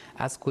میدیم.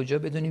 از کجا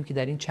بدونیم که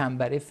در این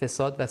چنبره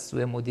فساد و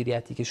سوء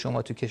مدیریتی که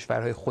شما تو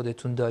کشورهای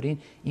خودتون دارین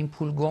این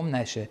پول گم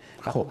نشه؟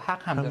 خب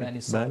حق هم دارن این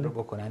سوال رو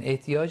بکنن.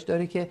 احتیاج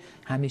داره که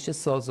همیشه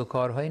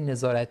سازوکارهای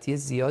نظارتی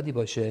زیادی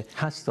باشه.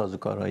 هست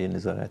سازوکارهای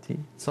نظارتی؟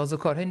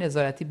 سازوکارهای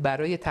نظارتی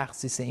برای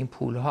تخصیص این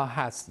پول‌ها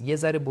هست. یه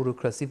ذره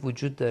بوروکراسی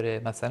وجود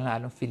داره. مثلا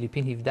الان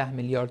فیلیپین 17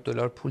 میلیارد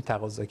دلار پول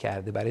تقاضا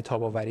کرده برای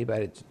تاب‌آوری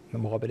برای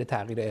مقابل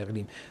تغییر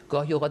اقلیم.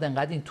 گاهی اوقات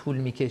انقدر این طول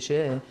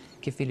میکشه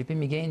که فیلیپین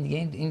میگه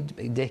این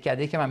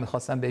دهکده‌ای که من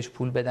می‌خواستم بهش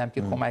پول بدم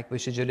که کمک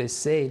بشه جلوی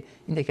سیل،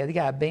 این دهکده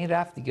که بین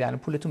رفت دیگه، الان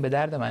پولتون به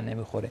درد من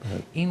نمیخوره.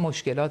 این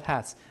مشکلات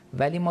هست،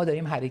 ولی ما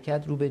داریم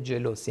حرکت رو به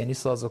جلوست. یعنی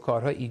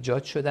سازوکارها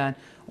ایجاد شدن،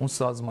 اون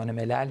سازمان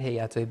ملل،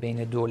 هیئت‌های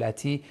بین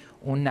دولتی،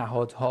 اون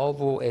نهادها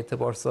و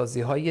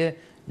اعتبارسازی‌های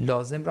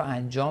لازم رو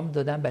انجام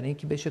دادن برای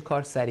اینکه بشه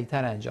کار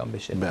سریعتر انجام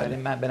بشه. برای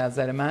من به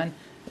نظر من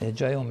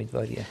جای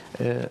امیدواریه.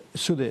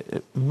 سوده،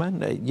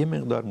 من یه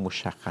مقدار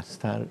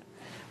مشخص‌تر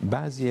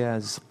بعضی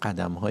از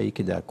قدم‌هایی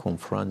که در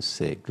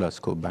کنفرانس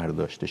گلاسکو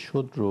برداشته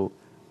شد رو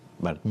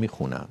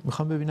میخونم.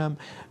 میخوام ببینم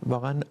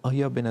واقعا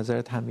آیا به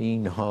نظرت همه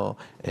اینها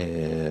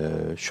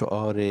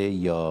شعار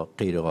یا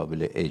غیر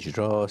قابل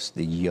اجراست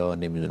یا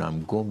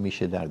نمیدونم گم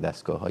میشه در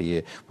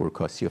دستگاه‌های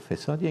بوروکراسی و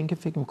فساد، یا اینکه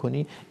فکر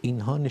میکنی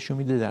اینها نشون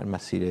میده در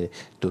مسیر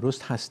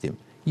درست هستیم؟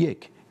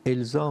 یک،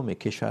 الزام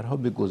کشورها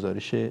به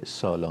گزارش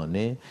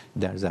سالانه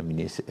در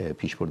زمینه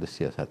پیشبرد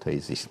سیاست‌های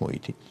زیست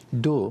محیطی.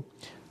 دو،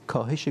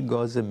 کاهش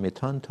گاز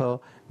متان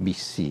تا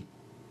 20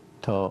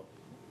 تا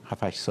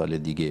 7-8 سال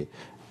دیگه،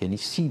 یعنی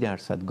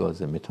 30%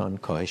 گاز متان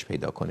کاهش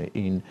پیدا کنه.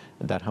 این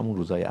در همون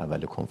روزهای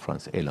اول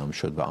کنفرانس اعلام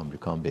شد و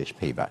آمریکا هم بهش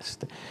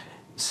پیوست.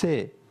 3،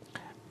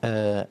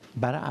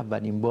 برای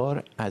اولین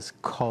بار از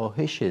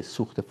کاهش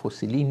سوخت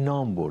فسیلی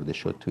نام برده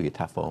شد توی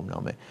تفاهم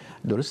نامه.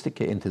 درسته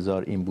که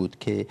انتظار این بود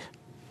که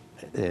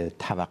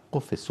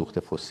توقف سوخت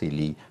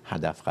فسیلی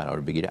هدف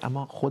قرار بگیره،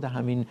 اما خود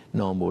همین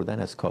نام بردن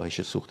از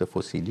کاهش سوخت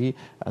فسیلی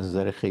از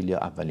نظر خیلی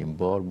اولین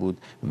بار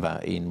بود و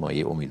این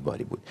مایه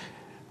امیدواری بود.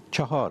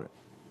 4،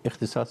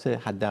 اختصاص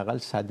حداقل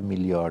 100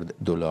 میلیارد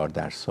دلار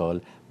در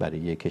سال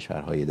برای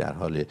کشورهای در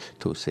حال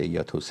توسعه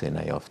یا توسعه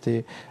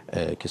نیافته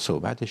که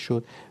صحبت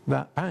شد.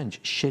 و 5،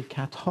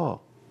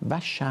 شرکت‌ها و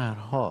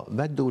شهرها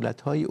و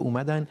دولت‌های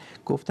اومدن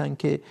گفتن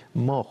که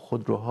ما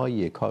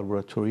خودروهای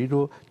کاربراتوری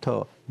رو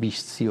تا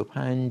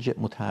 2035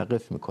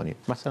 متوقف می‌کنیم.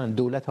 مثلا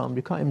دولت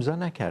آمریکا امضا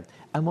نکرد،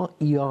 اما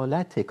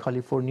ایالت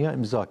کالیفرنیا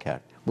امضا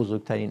کرد،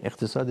 بزرگترین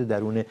اقتصاد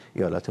درون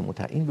ایالات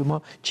متحده. این به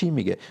ما چی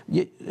میگه؟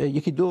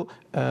 یکی دو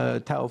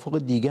توافق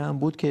دیگه هم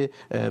بود که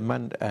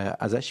من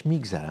ازش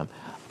میگذرم.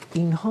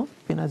 اینها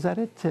به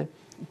نظرت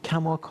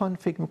کماکان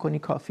فکر میکنی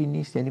کافی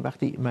نیست؟ یعنی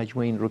وقتی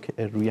مجموعه این رو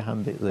روی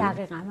هم بذاریم؟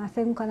 دقیقاً من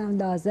فکر میکنم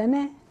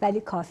لازمه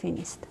ولی کافی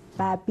نیست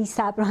و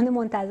بی‌صبرانه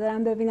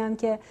منتظرم ببینم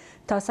که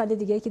تا سال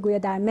دیگه که گویا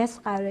در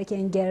مصر قراره که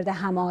این گرد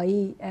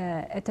همایی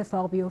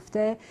اتفاق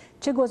بیفته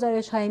چه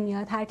گزارش هایی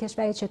میاد، هر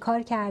کشوری چه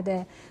کار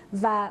کرده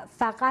و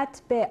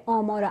فقط به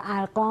آمار و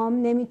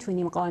ارقام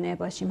نمیتونیم قانع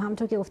باشیم.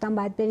 همونطور که گفتم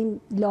باید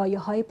بریم لایه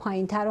های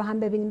پایین تر رو هم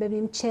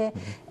ببینیم چه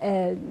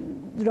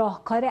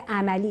راهکار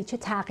عملی، چه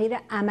تغییر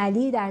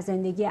عملی در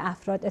زندگی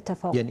افراد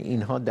اتفاق. یعنی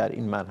اینها در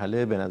این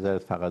مرحله به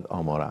نظرت فقط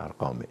آمار و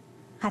ارقامه؟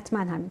 حتما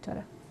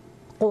همینطوره.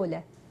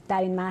 قوله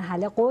در این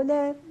مرحله،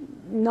 قوله.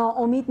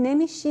 ناامید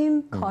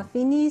نمیشیم،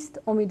 کافی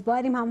نیست.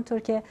 امیدواریم همونطور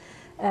که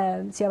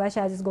سیاوش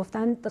عزیز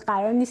گفتن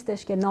قرار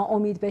نیستش که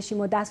ناامید بشیم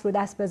و دست رو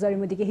دست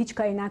بذاریم و دیگه هیچ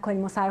کاری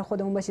نکنیم و سر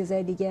خودمون با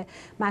چیزای دیگه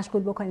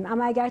مشغول بکنیم.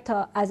 اما اگر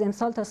تا از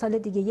امسال تا سال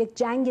دیگه یک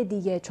جنگ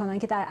دیگه چنان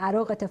که در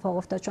عراق اتفاق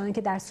افتاد، چنان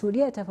که در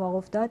سوریه اتفاق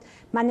افتاد،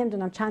 من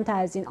نمیدونم چند تا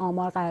از این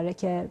آمار قراره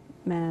که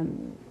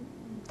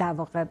در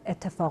واقع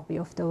اتفاق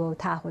بیفته و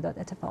تعهدات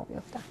اتفاق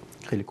بیفته.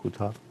 خیلی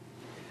کوتاه.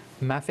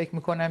 من فکر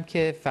میکنم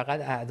که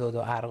فقط اعداد و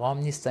ارقام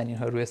نیستن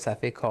اینها روی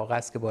صفحه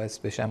کاغذ که باعث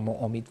بشن ما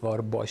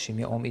امیدوار باشیم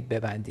یا امید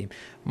ببندیم.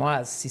 ما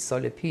از 30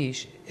 سال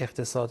پیش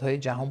اقتصادهای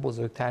جهان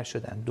بزرگتر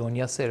شدن،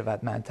 دنیا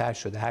ثروتمندتر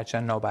شده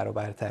هرچند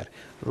نابرابرتر،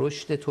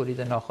 رشد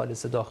تولید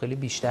ناخالص داخلی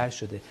بیشتر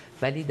شده،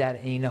 ولی در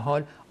عین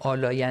حال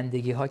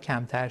آلایندگی ها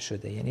کمتر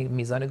شده. یعنی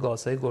میزان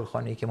گازهای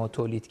گلخانه‌ای که ما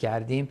تولید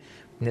کردیم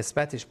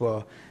نسبتش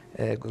با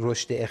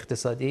رشد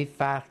اقتصادی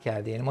فرق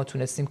کرده. یعنی ما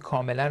تونستیم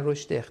کاملا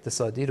رشد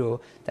اقتصادی رو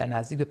در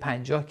نزدیک به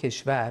 50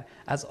 کشور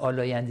از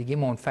آلایندگی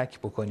منفک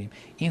بکنیم.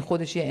 این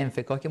خودش یه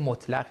انفکاک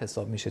مطلق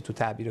حساب میشه تو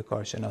تعبیر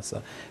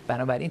کارشناسا.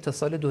 بنابراین تا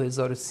سال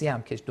 2030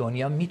 هم که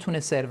دنیا میتونه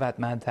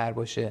ثروتمندتر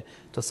باشه،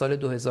 تا سال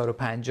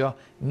 2050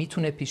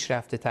 میتونه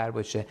پیشرفته تر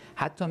باشه،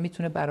 حتی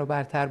میتونه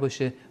برابرتر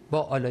باشه،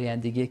 با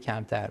آلایندگی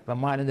کمتر و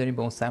ما الان داریم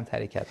به اون سمت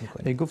حرکت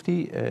میکنیم.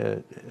 گفتی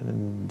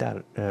در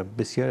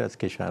بسیاری از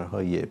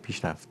کشورهای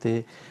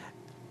پیشرفته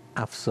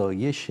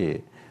افزایش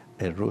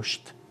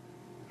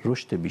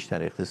رشد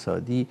بیشتر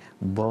اقتصادی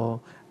با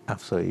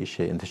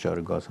افزایش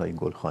انتشار گازهای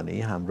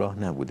گلخانه‌ای همراه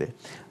نبوده،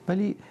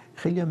 ولی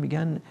خیلی هم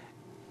میگن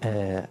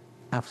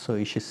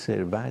افزایش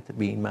ثروت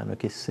به این معنا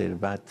که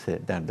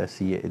ثروت در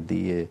دست یه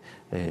عده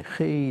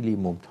خیلی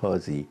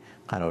ممتازی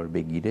قرار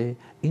بگیره،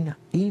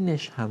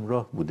 اینش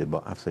همراه بوده با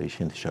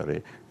افزایش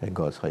انتشار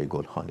گازهای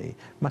گلخانه‌ای.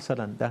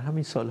 مثلا در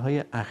همین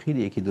سالهای اخیر،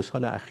 یکی دو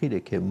سال اخیره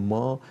که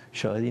ما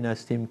شاهد این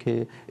هستیم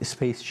که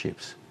اسپیس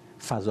شیپس،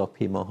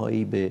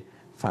 فضاپیماهایی به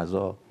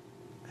فضا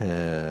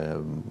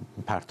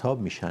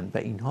پرتاب میشن و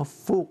اینها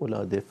فوق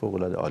العاده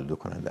آلوده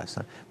کننده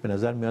هستن. به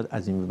نظر میاد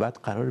از این به بعد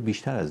قرار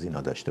بیشتر از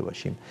اینا داشته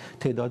باشیم.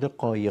 تعداد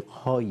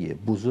قایق‌های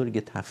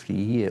بزرگ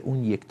تفریحی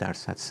اون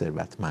 1%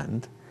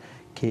 ثروتمند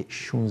که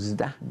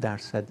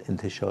 16%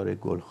 انتشار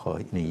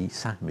گلخانه‌ای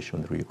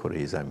سهمشون روی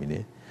کره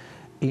زمینه،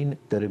 این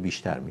داره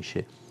بیشتر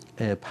میشه.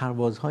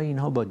 پروازهای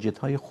اینها با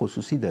جت‌های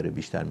خصوصی داره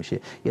بیشتر میشه.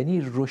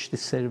 یعنی رشد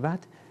ثروت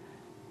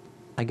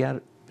اگر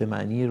به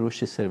معنی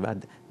رشد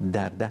ثروت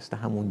در دست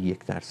همون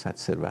 1%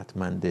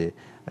 ثروتمند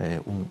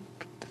اون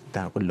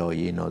در واقع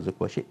لایه نازک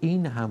باشه،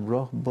 این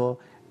همراه با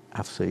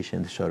افزایش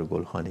انتشار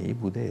گلخانه‌ای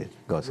بوده،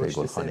 گازهای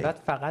گلخانه‌ای. ثروت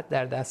فقط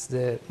در دست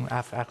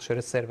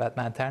اقشار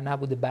ثروتمندتر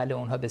نبوده، بله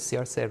اونها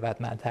بسیار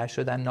ثروتمندتر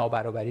شدن،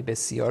 نابرابری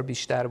بسیار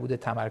بیشتر بوده،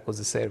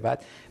 تمرکز ثروت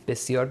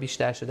بسیار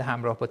بیشتر شده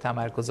همراه با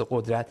تمرکز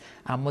قدرت،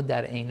 اما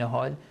در عین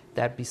حال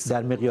در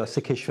مقیاس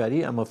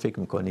کشوری اما فکر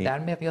می‌کنی در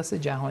مقیاس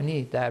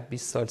جهانی در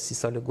 20 سال 30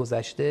 سال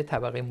گذشته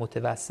طبقه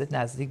متوسط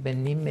نزدیک به 0.5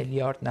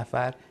 میلیارد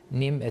نفر،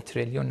 0.5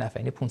 تریلیون نفر،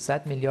 یعنی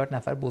 500 میلیارد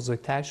نفر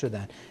بزرگتر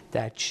شدن.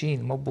 در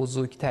چین ما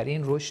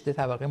بزرگترین رشد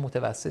طبقه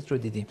متوسط رو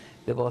دیدیم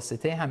به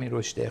واسطه همین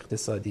رشد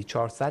اقتصادی.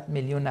 400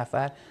 میلیون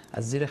نفر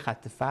از زیر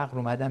خط فقر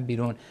اومدن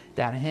بیرون.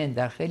 در هند،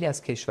 در خیلی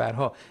از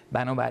کشورها،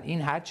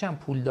 بنابراین هرچند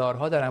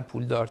پولدارها دارن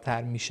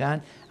پولدارتر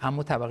میشن،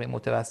 اما طبقه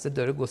متوسط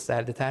داره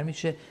گسترده تر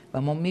میشه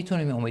و ما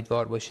میتونیم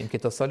امیدوار باشیم که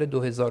تا سال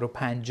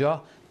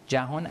 2050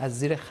 جهان از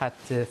زیر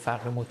خط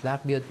فقر مطلق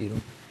بیاد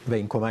بیرون. و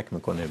این کمک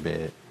میکنه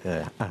به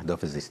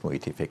اهداف زیست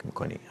محیطی. فکر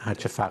میکنی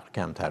هرچه فقر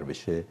کمتر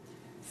بشه؟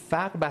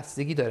 فقر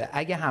بستگی داره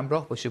اگه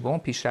همراه باشه با اون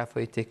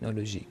پیشرفت‌های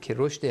تکنولوژی که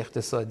رشد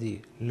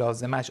اقتصادی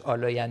لازمش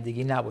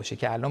آلایندگی نباشه،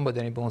 که الان با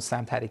داریم به اون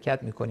سمت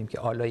حرکت میکنیم که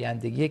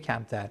آلایندگی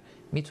کمتر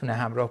میتونه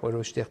همراه با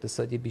رشد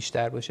اقتصادی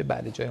بیشتر باشه،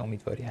 بله جای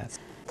امیدواری هست.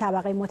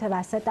 طبقه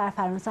متوسط در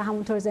فرانسه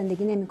همونطور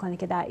زندگی نمیکنه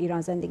که در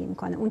ایران زندگی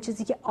میکنه. اون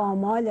چیزی که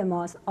آمال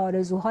ماست،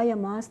 آرزوهای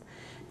ماست،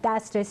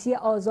 دسترسی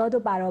آزاد و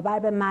برابر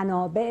به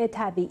منابع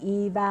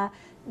طبیعی و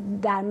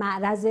در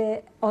معرض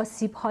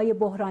آسیب‌های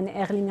بحران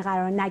اقلیمی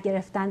قرار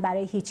نگرفتن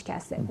برای هیچ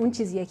کسه. اون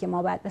چیزیه که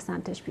ما باید به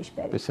سمتش پیش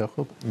بریم. بسیار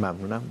خوب،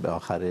 ممنونم. به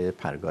آخر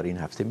پرگار این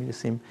هفته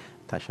میرسیم.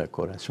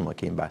 تشکر از شما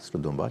که این بحث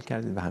رو دنبال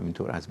کردید و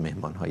همینطور از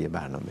مهمان‌های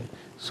برنامه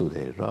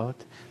سوده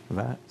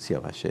و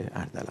سیاوش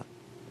اردلان.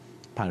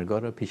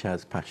 پرگار را پیش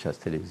از پخش از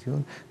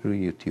تلویزیون روی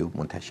یوتیوب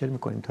منتشر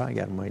می‌کنیم تا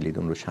اگر مایلید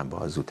اون رو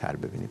شنبه‌ها زودتر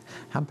ببینید.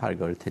 هم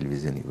پرگار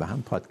تلویزیونی و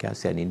هم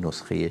پادکست، یعنی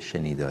نسخه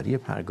شنیداری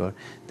پرگار،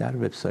 در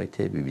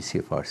وبسایت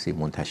BBC فارسی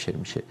منتشر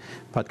میشه.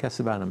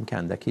 پادکست برنامه که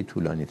اندکی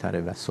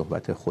طولانی‌تره و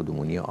صحبت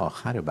خودمونی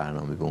آخر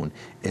برنامه به اون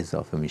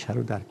اضافه میشه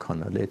رو در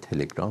کانال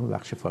تلگرام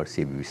بخش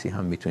فارسی BBC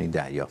هم میتونید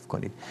دریافت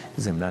کنید.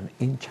 ضمناً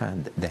این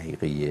چند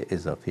دقیقه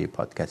اضافه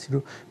پادکستی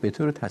رو به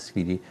طور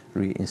تصویری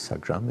روی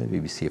اینستاگرام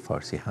BBC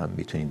فارسی هم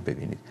میتونید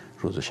ببینید.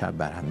 روز و شب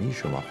بر همه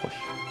شما خوش.